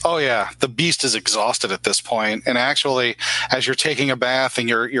 Yes. Oh, yeah. The beast is exhausted at this point, and actually, as you're taking a bath and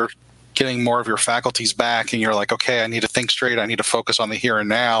you're getting more of your faculties back, and you're like, okay, I need to think straight, I need to focus on the here and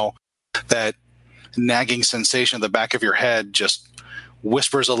now, that nagging sensation in the back of your head just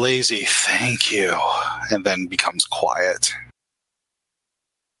whispers a lazy thank you, and then becomes quiet.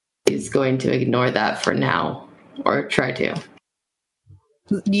 He's going to ignore that for now, or try to.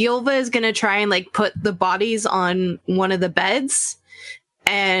 Ylva is going to try and put the bodies on one of the beds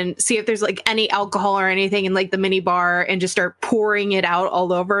and see if there's any alcohol or anything in the mini bar, and just start pouring it out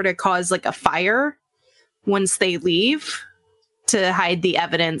all over to cause a fire once they leave, to hide the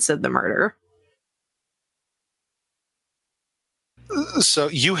evidence of the murder. So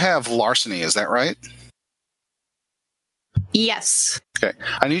you have larceny, is that right? Yes. Okay.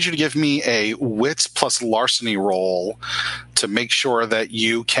 I need you to give me a wits plus larceny roll to make sure that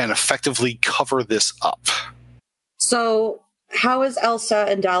you can effectively cover this up. So, how is Elsa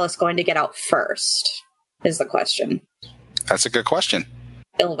and Dallas going to get out first? Is the question. That's a good question.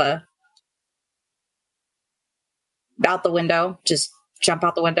 Ilva. Out the window? Just jump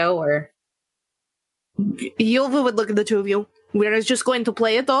out the window, or? Yulva would look at the two of you. We're just going to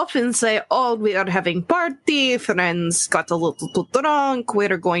play it off and say, oh, we are having party, friends got a little too drunk,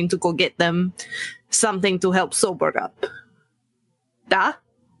 we're going to go get them something to help sober up. Da?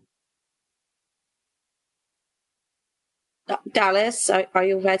 Dallas, are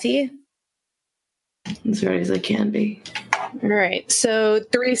you ready? As ready as I can be. Alright, so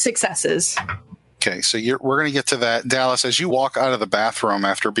 3 successes. Okay, so we're going to get to that. Dallas, as you walk out of the bathroom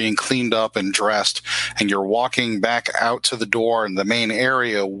after being cleaned up and dressed, and you're walking back out to the door in the main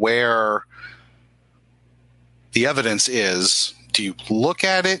area where the evidence is, do you look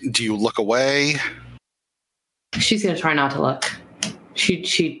at it? Do you look away? She's gonna try not to look.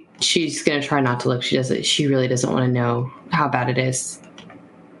 She's gonna try not to look. She really doesn't want to know how bad it is.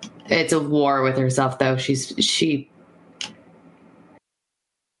 It's a war with herself, though. She's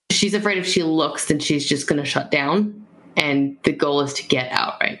afraid if she looks, then she's just going to shut down. And the goal is to get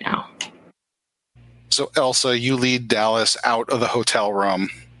out right now. So, Elsa, you lead Dallas out of the hotel room.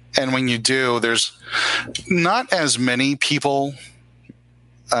 And when you do, there's not as many people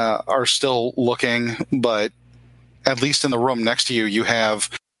are still looking, but at least in the room next to you, you have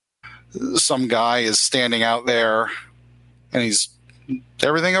some guy is standing out there, and he's,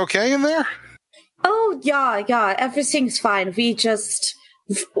 everything okay in there? Oh, yeah, everything's fine. We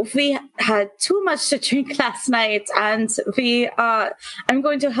had too much to drink last night, and I'm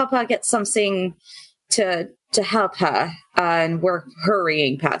going to help her get something to help her, and we're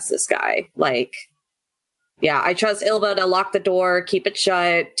hurrying past this guy. I trust Ilva to lock the door, keep it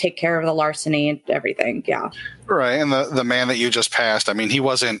shut, take care of the larceny and everything, yeah. Right, and the man that you just passed, I mean, he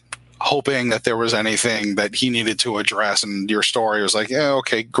wasn't hoping that there was anything that he needed to address, and your story was like, yeah,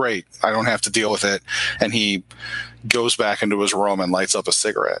 okay, great, I don't have to deal with it, and he goes back into his room and lights up a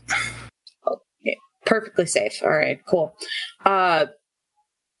cigarette. Okay. Perfectly safe. All right, cool.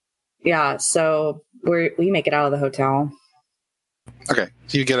 So we make it out of the hotel. Okay,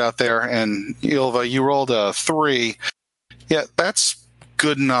 so you get out there, and Ilva, you rolled a 3. Yeah, that's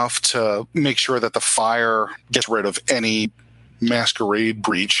good enough to make sure that the fire gets rid of any masquerade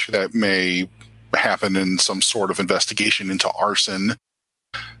breach that may happen in some sort of investigation into arson.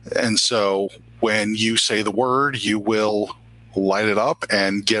 And so when you say the word, you will light it up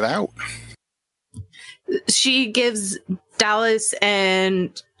and get out. She gives Dallas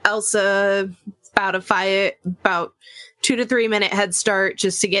and Elsa about 2 to 3 minute head start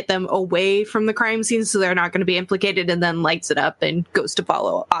just to get them away from the crime scene so they're not going to be implicated, and then lights it up and goes to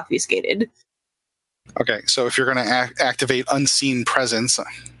follow obfuscated. Okay, so if you're going to activate unseen presence,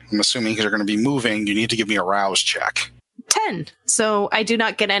 I'm assuming you're going to be moving, you need to give me a rouse check. 10. So I do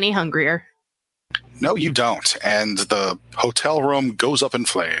not get any hungrier. No, you don't. And the hotel room goes up in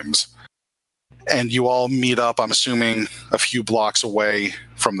flames. And you all meet up, I'm assuming, a few blocks away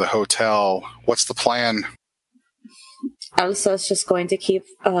from the hotel. What's the plan? Elsa's just going to keep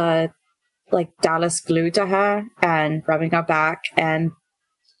Dallas glued to her and rubbing her back, and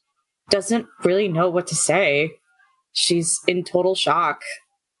doesn't really know what to say. She's in total shock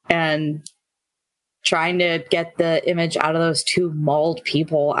and trying to get the image out of those 2 mauled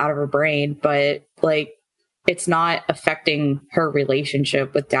people out of her brain, but it's not affecting her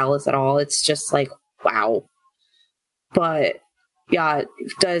relationship with Dallas at all. It's just wow. But yeah,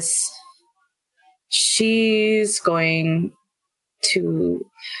 she's going to,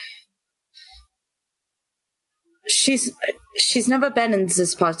 she's never been in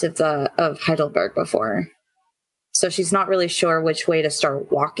this part of Heidelberg before, so she's not really sure which way to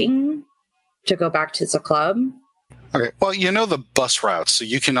start walking to go back to the club. Okay, well, you know the bus routes, so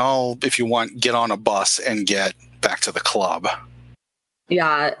you can all, if you want, get on a bus and get back to the club.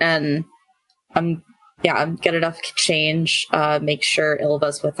 Yeah, and get enough change, make sure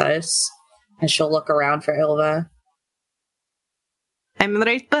Ilva's with us, and she'll look around for Ilva. I'm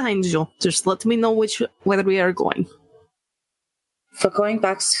right behind you. Just let me know whether we are going. For going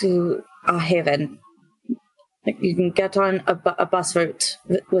back to our haven, you can get on a bus route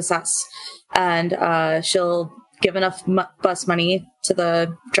with us, and she'll give enough bus money to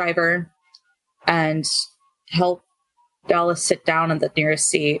the driver and help Dallas sit down in the nearest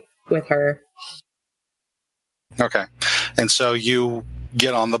seat with her. Okay. And so you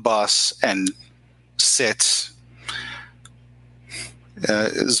get on the bus and sit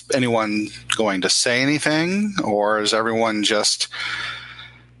Is anyone going to say anything, or is everyone just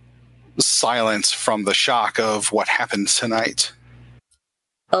silent from the shock of what happened tonight?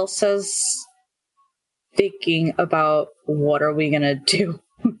 Elsa's thinking about what are we gonna do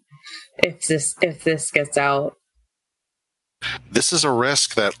if this gets out. This is a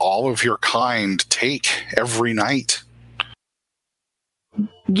risk that all of your kind take every night.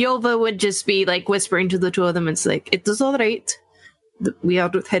 Yova would just be like whispering to the two of them. It's like, it is all right. We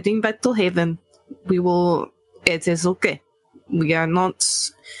are heading back to Haven. It is okay. We are not,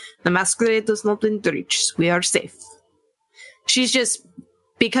 the masquerade is not in reach. We are safe. She's just,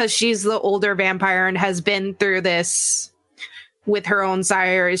 because she's the older vampire and has been through this with her own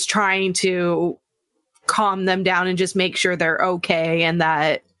sire, is trying to calm them down and just make sure they're okay and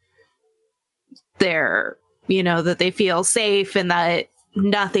that they're, that they feel safe and that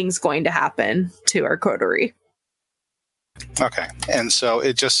nothing's going to happen to our coterie. Okay. And so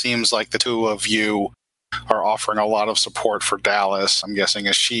it just seems like the two of you are offering a lot of support for Dallas, I'm guessing,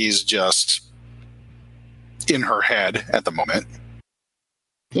 as she's just in her head at the moment.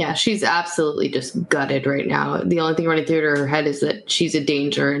 Yeah, she's absolutely just gutted right now. The only thing running through her head is that she's a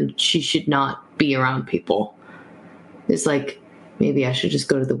danger and she should not be around people. It's like, maybe I should just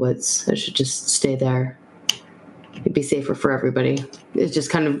go to the woods. I should just stay there. It'd be safer for everybody. It's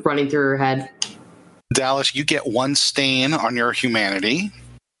just kind of running through her head. Dallas, you get one stain on your humanity.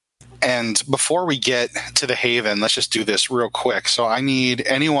 And before we get to the Haven, let's just do this real quick. So I need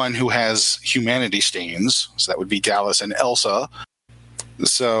anyone who has humanity stains. So that would be Dallas and Elsa.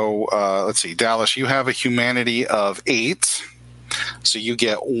 So let's see. Dallas, you have a humanity of 8. So you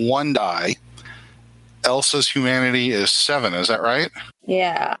get 1 die. Elsa's humanity is 7. Is that right?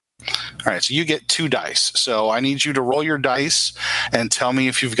 Yeah. All right. So you get 2 dice. So I need you to roll your dice and tell me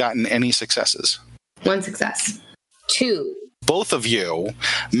if you've gotten any successes. 1 success. 2. Both of you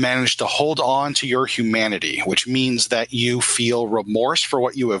managed to hold on to your humanity, which means that you feel remorse for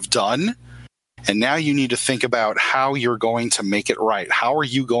what you have done. And now you need to think about how you're going to make it right. How are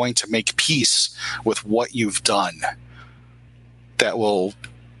you going to make peace with what you've done that will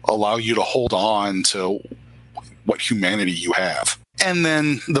allow you to hold on to what humanity you have? And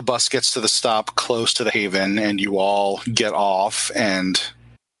then the bus gets to the stop close to the Haven, and you all get off and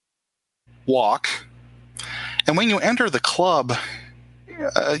walk. And when you enter the club,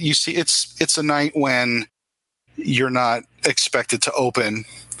 you see it's a night when you're not expected to open.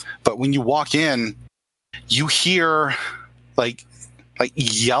 But when you walk in, you hear like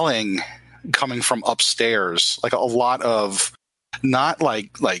yelling coming from upstairs, like a lot of not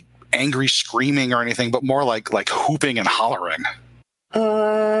like angry screaming or anything, but more like hooping and hollering.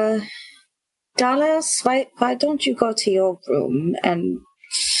 Dallas, why don't you go to your room and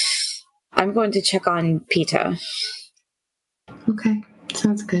I'm going to check on Peter. Okay,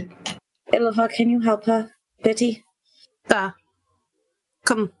 sounds good. Ilva, can you help her? Betty?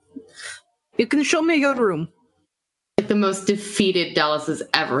 Come. You can show me your room. Like the most defeated Dallas has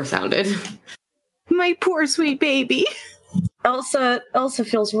ever sounded. My poor sweet baby. Elsa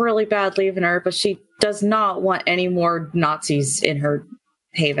feels really bad leaving her, but she does not want any more Nazis in her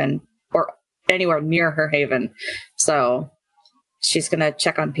haven or anywhere near her haven. So she's going to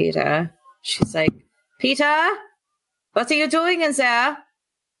check on Peter. She's like, Peter, what are you doing in there?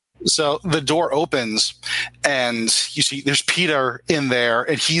 So the door opens and you see there's Peter in there,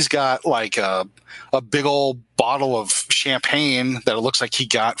 and he's got like a big old bottle of champagne that it looks like he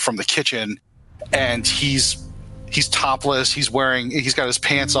got from the kitchen, and he's topless. He's got his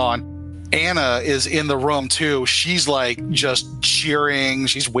pants on. Anna is in the room too. She's like just cheering.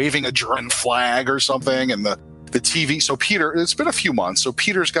 She's waving a German flag or something, and the TV. So Peter, it's been a few months, so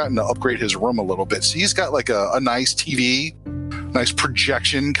Peter's gotten to upgrade his room a little bit. So he's got like a nice TV, nice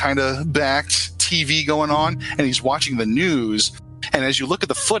projection kind of backed TV going on, and he's watching the news. And as you look at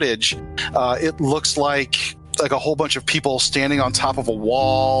the footage, it looks like a whole bunch of people standing on top of a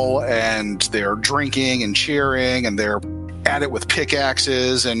wall, and they're drinking and cheering, and they're at it with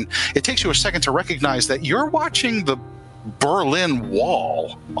pickaxes. And it takes you a second to recognize that you're watching the Berlin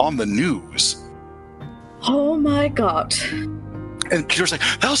Wall on the news. Oh my god. And Peter's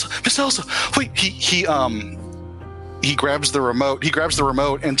like, Elsa, Miss Elsa, wait, he grabs the remote. He grabs the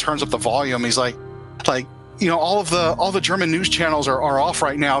remote and turns up the volume. He's like, all the German news channels are off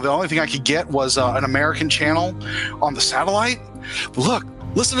right now. The only thing I could get was an American channel on the satellite. Look,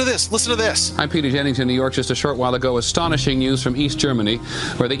 Listen to this. Listen to this. I'm Peter Jennings in New York. Just a short while ago, astonishing news from East Germany,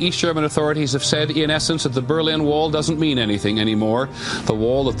 where the East German authorities have said, in essence, that the Berlin Wall doesn't mean anything anymore. The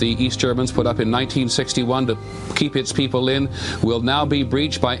wall that the East Germans put up in 1961 to keep its people in will now be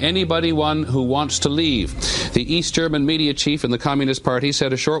breached by anybody who wants to leave. The East German media chief in the Communist Party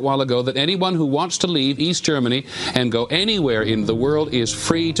said a short while ago that anyone who wants to leave East Germany and go anywhere in the world is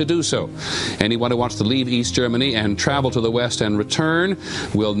free to do so. Anyone who wants to leave East Germany and travel to the West and return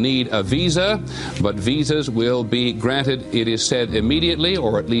will need a visa, but visas will be granted, it is said, immediately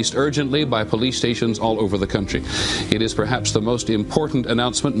or at least urgently by police stations all over the country. It is perhaps the most important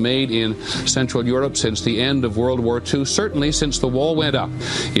announcement made in Central Europe since the end of World War II, certainly since the wall went up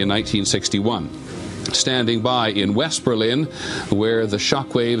in 1961. Standing by in West Berlin, where the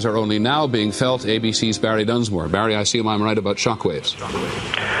shockwaves are only now being felt, ABC's Barry Dunsmore. Barry, I assume I'm right about shockwaves.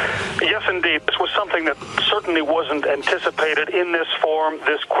 Yes, indeed. This was something that certainly wasn't anticipated in this form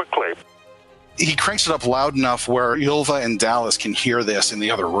this quickly. He cranks it up loud enough where Ylva and Dallas can hear this in the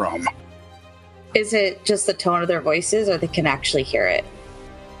other room. Is it just the tone of their voices, or they can actually hear it?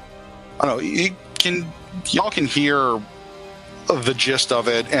 I don't know. Y'all can hear the gist of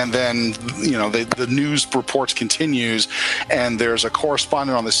it, and then the news reports continues, and there's a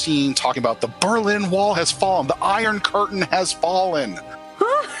correspondent on the scene talking about the Berlin Wall has fallen, the Iron Curtain has fallen.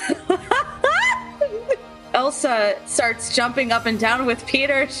 Elsa starts jumping up and down with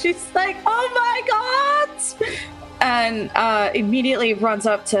Peter. She's like, "Oh my god!" and immediately runs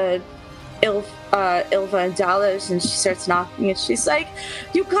up to Ylva and Dallas, and she starts knocking, and she's like,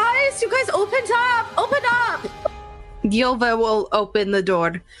 "You guys, open up!" Ylva will open the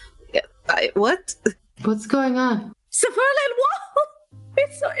door. What? What's going on? It's the Berlin Wall.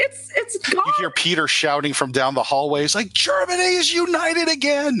 It's gone. You hear Peter shouting from down the hallways, like, Germany is united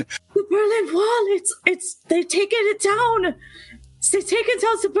again. The Berlin Wall. They've taken it down. They've taken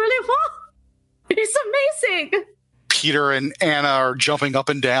down the Berlin Wall. It's amazing. Peter and Anna are jumping up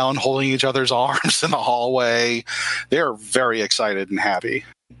and down, holding each other's arms in the hallway. They're very excited and happy.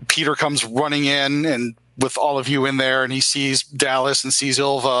 Peter comes running in, and with all of you in there, and he sees Dallas and sees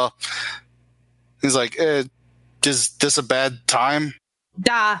Ylva. He's like, is this a bad time?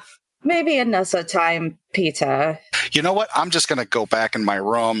 Da. Maybe another time, Peter. You know what? I'm just going to go back in my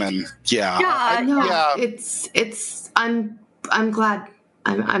room and I'm glad.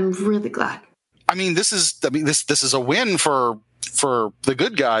 I'm really glad. I mean, this is a win for the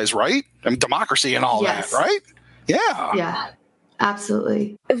good guys, right? I mean, democracy and all that, right? Yeah. Yeah.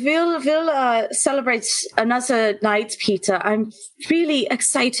 Absolutely. We'll celebrate another night, Peter. I'm really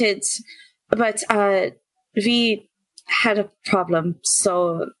excited, but we had a problem,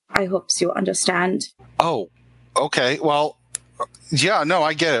 so I hope you understand. Oh, okay. Well, yeah, no,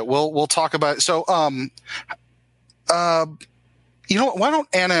 I get it. We'll talk about it. So, you know what? Why don't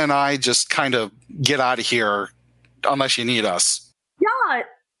Anna and I just kind of get out of here, unless you need us? Yeah,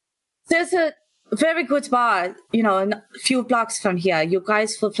 there's a very good bar, a few blocks from here. You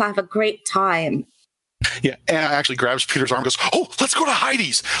guys will have a great time. Yeah, Anna actually grabs Peter's arm and goes, "Oh, let's go to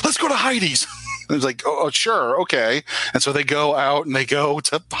Heidi's. Let's go to Heidi's." And he's like, oh, sure, okay. And so they go out and they go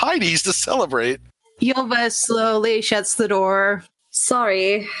to Heidi's to celebrate. Ylva slowly shuts the door.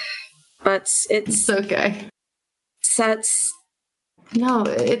 Sorry, but it's okay. No,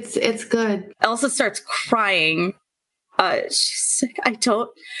 it's good. Elsa starts crying. She's like,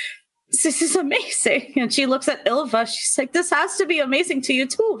 this is amazing. And she looks at Ylva. She's like, this has to be amazing to you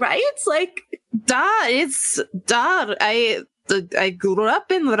too, right? It's like, I grew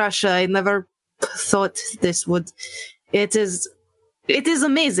up in Russia. I never thought this would. It is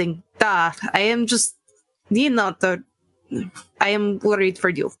amazing. I am just, I am worried for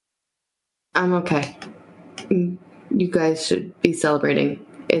you. I'm okay. You guys should be celebrating.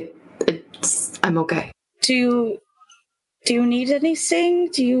 I'm okay. Do you need anything?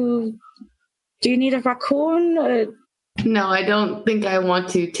 Do you need a raccoon? No, I don't think I want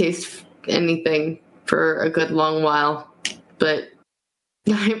to taste anything for a good long while. But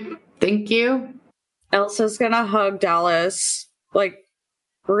thank you. Elsa's gonna hug Dallas, like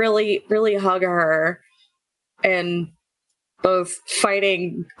really, really hug her, and both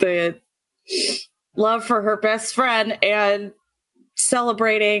fighting the love for her best friend and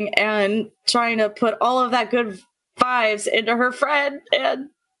celebrating and trying to put all of that good vibes into her friend. And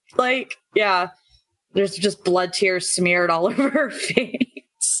there's just blood tears smeared all over her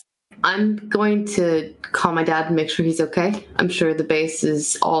face. I'm going to call my dad and make sure he's okay. I'm sure the base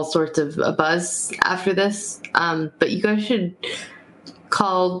is all sorts of a buzz after this. But you guys should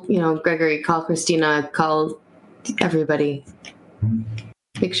call, Gregory, call Christina, call everybody.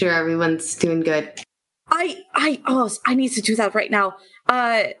 Make sure everyone's doing good. I need to do that right now.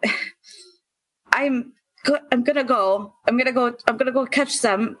 I'm gonna go catch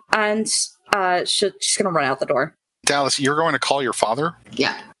them, and she's gonna run out the door. Dallas, you're going to call your father?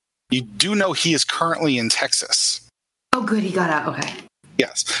 Yeah. You do know he is currently in Texas. Oh, good. He got out. Okay.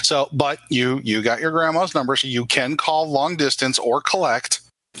 Yes. So, but you got your grandma's number, so you can call long distance or collect.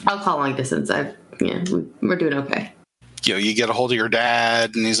 I'll call long distance. We're doing okay. You get a hold of your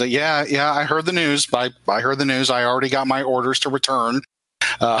dad, and he's like, yeah, I heard the news. I heard the news. I already got my orders to return.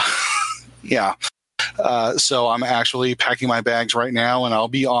 Yeah. So I'm actually packing my bags right now, and I'll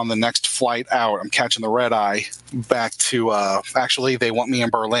be on the next flight out. I'm catching the red eye back to, actually, they want me in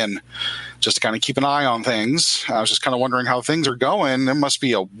Berlin just to kind of keep an eye on things. I was just kind of wondering how things are going. There must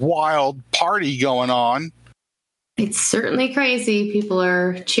be a wild party going on. It's certainly crazy. People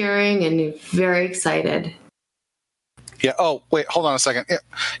are cheering and very excited. Yeah. Oh, wait, hold on a second.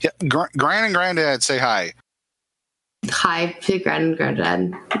 Yeah. Gran and Granddad, say hi. Hi to Gran and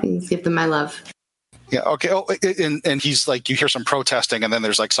Granddad. Please give them my love. Yeah, okay. Oh, and he's like, you hear some protesting, and then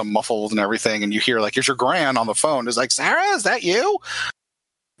there's like some muffled and everything, and you hear like, here's your Gran on the phone. It's like, Sarah, is that you?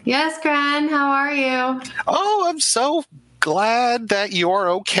 Yes, Gran, how are you? Oh, I'm so glad that you're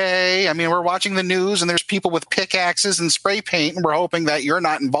okay. I mean, we're watching the news, and there's people with pickaxes and spray paint, and we're hoping that you're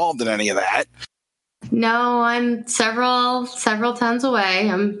not involved in any of that. No, I'm several tons away.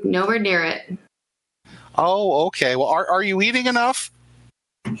 I'm nowhere near it. Oh, okay. Well, are you eating enough?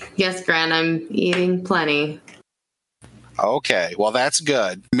 Yes, Gran, I'm eating plenty. Okay, well, that's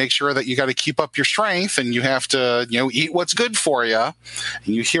good. Make sure that you got to keep up your strength, and you have to, eat what's good for you. And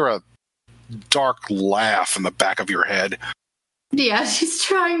you hear a dark laugh in the back of your head. Yeah, she's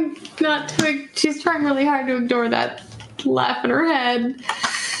trying really hard to ignore that laugh in her head.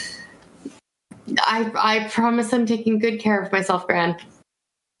 I promise I'm taking good care of myself, Gran.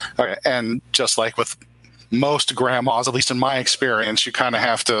 Okay, and just like with most grandmas, at least in my experience, you kind of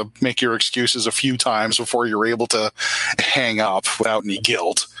have to make your excuses a few times before you're able to hang up without any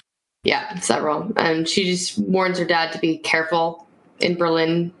guilt. Yeah, several. And she just warns her dad to be careful in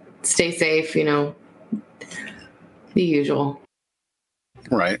Berlin, stay safe, the usual.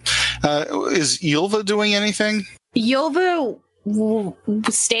 Right. Is Ylva doing anything? Ylva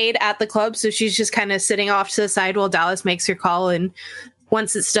stayed at the club, so she's just kind of sitting off to the side while Dallas makes her call, and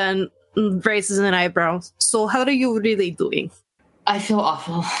once it's done, raises an eyebrow. So how are you really doing? I feel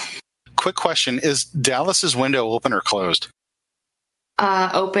awful. Quick question. Is Dallas's window open or closed?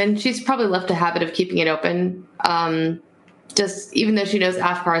 Open. She's probably left a habit of keeping it open. Just even though she knows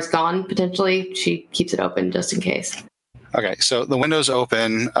Afkar is gone, potentially, she keeps it open just in case. Okay, so the window's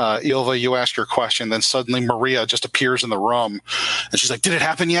open. Ylva, you ask your question, then suddenly Maria just appears in the room, and she's like, "Did it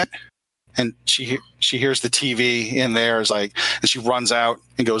happen yet?" And she hears the TV in there, and she runs out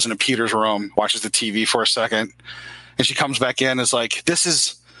and goes into Peter's room, watches the TV for a second, and she comes back in and is like, "This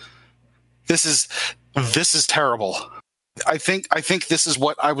is terrible. I think this is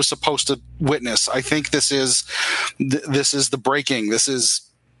what I was supposed to witness. I think this is the breaking. This is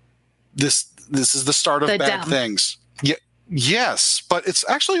the start of the bad dam. Things." Yeah, yes, but it's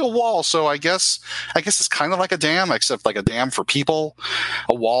actually a wall, so I guess it's kind of like a dam, except like a dam for people,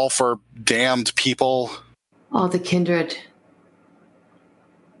 a wall for damned people. Oh, the kindred.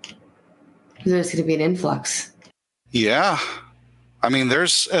 There's going to be an influx. Yeah. I mean,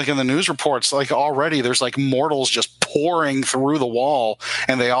 there's, like in the news reports, like already there's like mortals just pouring through the wall,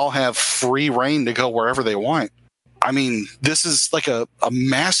 and they all have free reign to go wherever they want. I mean, this is like a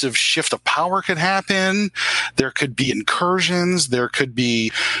massive shift of power could happen. There could be incursions. There could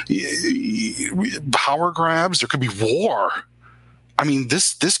be power grabs. There could be war. I mean,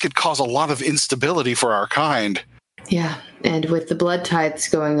 this could cause a lot of instability for our kind. Yeah, and with the blood tithes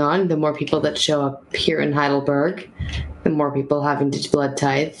going on, the more people that show up here in Heidelberg, the more people having to blood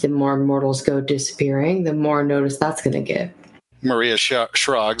tithe, the more mortals go disappearing, the more notice that's going to give. Maria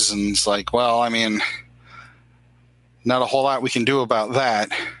shrugs and is like, well, I mean, not a whole lot we can do about that.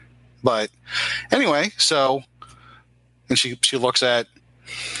 But anyway, so, and she looks at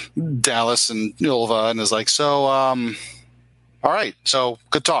Dallas and Ylva and is like, so, all right, so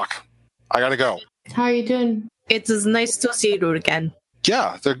good talk. I gotta go. How are you doing? It is nice to see you again.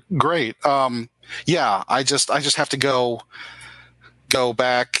 Yeah, they're great. Yeah, I just have to go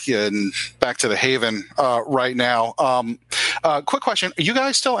back to the Haven right now. Quick question: are you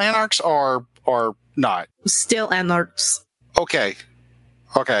guys still Anarchs or not? Still Anarchs. Okay,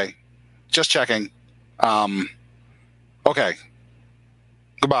 just checking. Okay,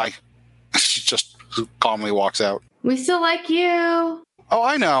 goodbye. She just calmly walks out. We still like you. Oh,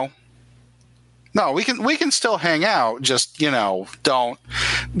 I know. No, we can still hang out. Just, don't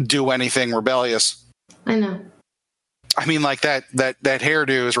do anything rebellious. I know. I mean, like that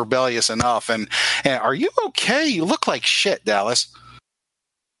hairdo is rebellious enough. And are you okay? You look like shit, Dallas.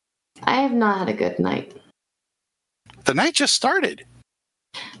 I have not had a good night. The night just started.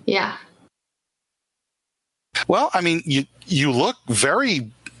 Yeah. Well, I mean, you look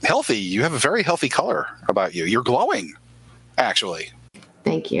very healthy. You have a very healthy color about you. You're glowing, actually.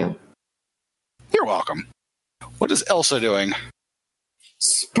 Thank you. You're welcome. What is Elsa doing?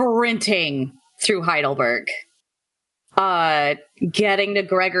 Sprinting through Heidelberg. Getting to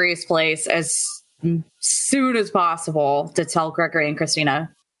Gregory's place as soon as possible to tell Gregory and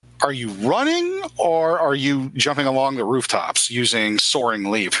Christina. Are you running or are you jumping along the rooftops using soaring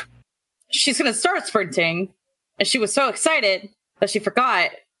leap? She's going to start sprinting, and she was so excited that she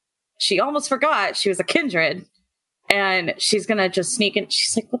forgot. She almost forgot she was a kindred, and she's going to just sneak in.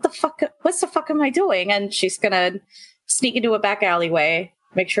 She's like, what the fuck am I doing? And she's going to sneak into a back alleyway,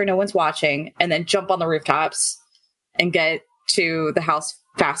 make sure no one's watching, and then jump on the rooftops and get to the house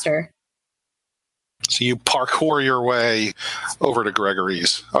faster. So you parkour your way over to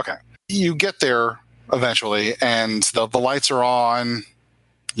Gregory's. Okay. You get there eventually, and the lights are on.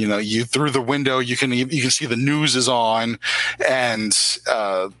 You know, you through the window, you can see the news is on, and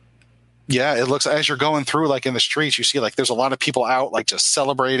yeah, it looks, as you're going through, like in the streets, you see like there's a lot of people out, like just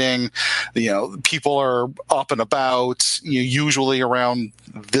celebrating. You know, people are up and about. Usually around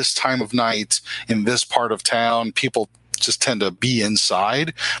this time of night in this part of town, people just tend to be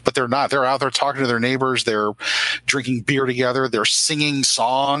inside, but they're not. They're out there talking to their neighbors. They're drinking beer together. They're singing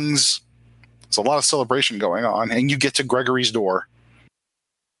songs. There's a lot of celebration going on, and you get to Gregory's door.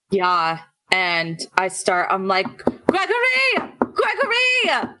 Yeah, and I'm like, Gregory!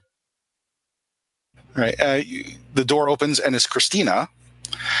 Right. The door opens, and it's Christina,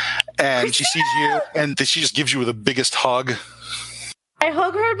 and she sees you, and she just gives you the biggest hug. I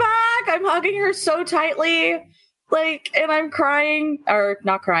hug her back. I'm hugging her so tightly, and I'm crying, or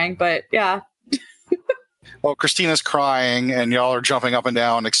not crying, but yeah. Well, Christina's crying, and y'all are jumping up and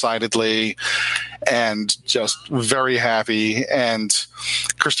down excitedly, and just very happy. And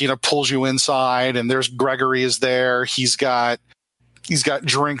Christina pulls you inside, and there's Gregory is there. He's got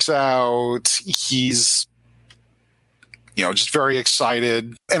drinks out. He's, just very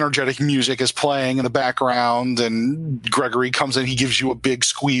excited. Energetic music is playing in the background, and Gregory comes in. He gives you a big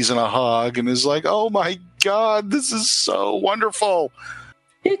squeeze and a hug, and is like, "Oh my God, this is so wonderful."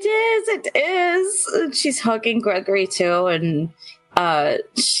 It is. And she's hugging Gregory too, and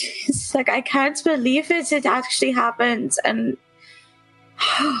she's like, "I can't believe it. It actually happened." And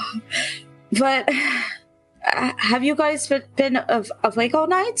but have you guys been awake all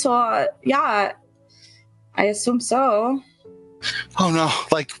night? Or yeah, I assume so. Oh no!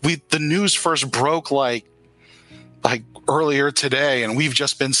 The news first broke like earlier today, and we've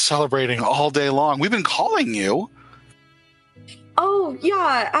just been celebrating all day long. We've been calling you. Oh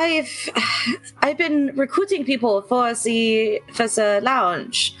yeah, I've been recruiting people for the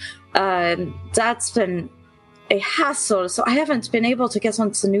lounge. That's been a hassle, so I haven't been able to get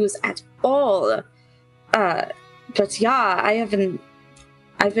on the news at all. But yeah, I've been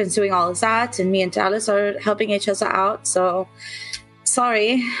doing all of that, and me and Dallas are helping each other out. So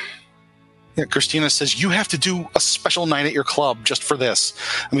sorry. Yeah, Christina says you have to do a special night at your club just for this.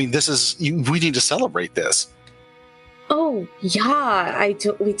 I mean, we need to celebrate this. Oh yeah,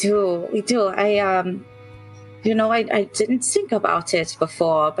 we do. I didn't think about it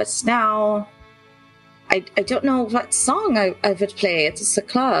before, but now I don't know what song I would play at the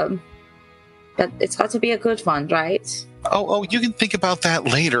club. But it's got to be a good one, right? Oh, you can think about that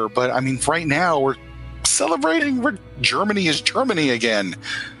later. But I mean, right now we're celebrating. Germany is Germany again.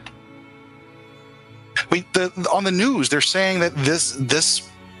 On the news, they're saying that this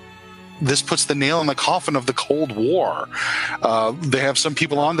puts the nail in the coffin of the Cold War. They have some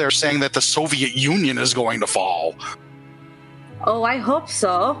people on there saying that the Soviet Union is going to fall. Oh, I hope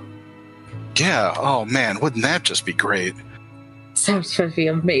so. Yeah. Oh man, wouldn't that just be great? That would be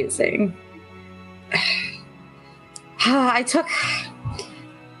amazing. I took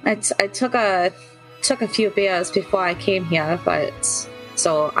a few beers before I came here, but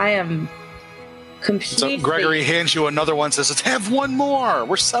so I am completely. So Gregory hands you another one, says, "Let's have one more.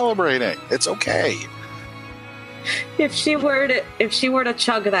 We're celebrating. It's okay." If she were to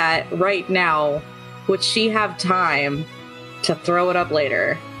chug that right now, would she have time to throw it up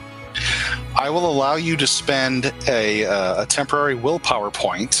later? I will allow you to spend a temporary willpower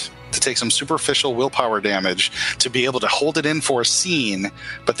point to take some superficial willpower damage to be able to hold it in for a scene,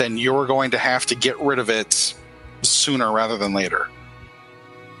 but then you're going to have to get rid of it sooner rather than later.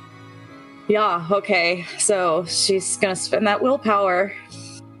 Yeah, okay. So she's going to spend that willpower,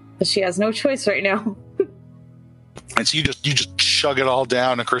 but she has no choice right now. And so you just chug it all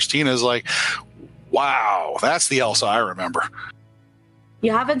down, and Christina's like, wow, that's the Elsa I remember.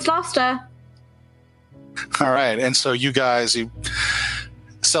 You haven't lost her. All right, and so you guys, you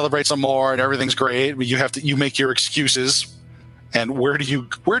celebrate some more, and everything's great. But you make your excuses, and where do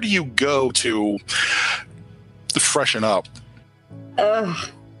you go to freshen up?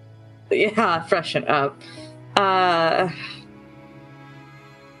 Yeah, freshen up.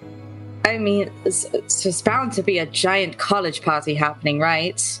 I mean, there's bound to be a giant college party happening,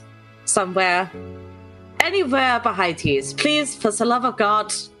 right? Somewhere. Anywhere behind you. Please, for the love of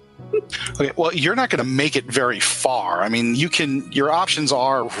God. Okay, well, you're not going to make it very far. I mean, your options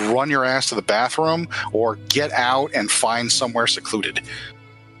are run your ass to the bathroom or get out and find somewhere secluded.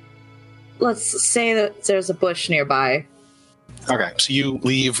 Let's say that there's a bush nearby. Okay, so you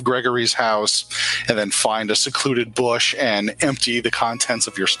leave Gregory's house and then find a secluded bush and empty the contents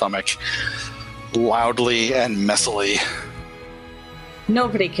of your stomach loudly and messily.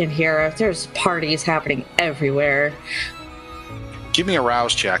 Nobody can hear us. There's parties happening everywhere. Give me a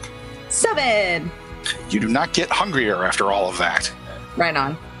rouse check. 7! You do not get hungrier after all of that. Right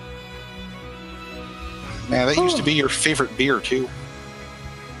on. Man, that used to be your favorite beer, too.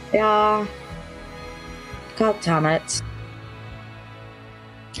 Yeah. God damn it.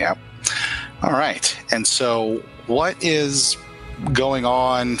 Yeah. All right. And so what is going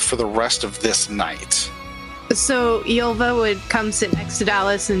on for the rest of this night? So Yelva would come sit next to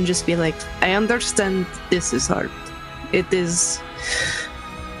Dallas and just be like, I understand this is hard. It is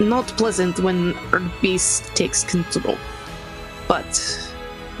not pleasant when our beast takes control. But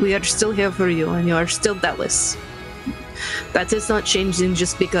we are still here for you, and you are still Dallas. That is not changing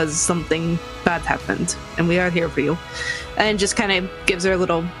just because something bad happened, and we are here for you. And just kind of gives her a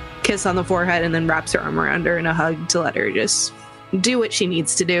little kiss on the forehead and then wraps her arm around her in a hug to let her just do what she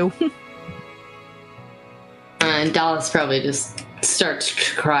needs to do. And Dallas probably just starts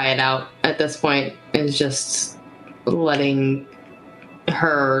to cry it out at this point, is just letting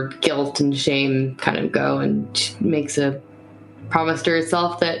her guilt and shame kind of go, and she makes a promise to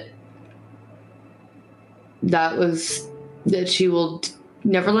herself that she will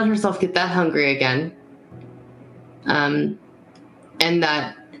never let herself get that hungry again. And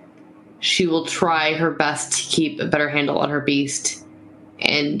that she will try her best to keep a better handle on her beast,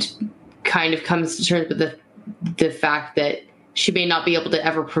 and kind of comes to terms with the fact that she may not be able to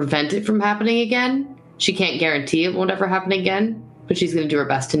ever prevent it from happening again. She can't guarantee it won't ever happen again, but she's going to do her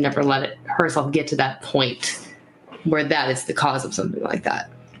best to never let herself get to that point where that is the cause of something like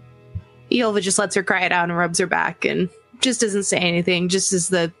that. Yelva just lets her cry it out and rubs her back and just doesn't say anything, just as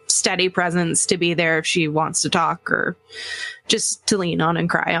the steady presence to be there if she wants to talk or just to lean on and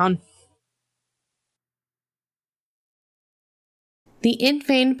cry on. The In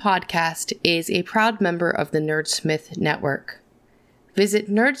Vain podcast is a proud member of the Nerdsmith Network. Visit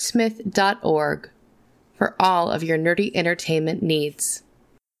nerdsmith.org for all of your nerdy entertainment needs.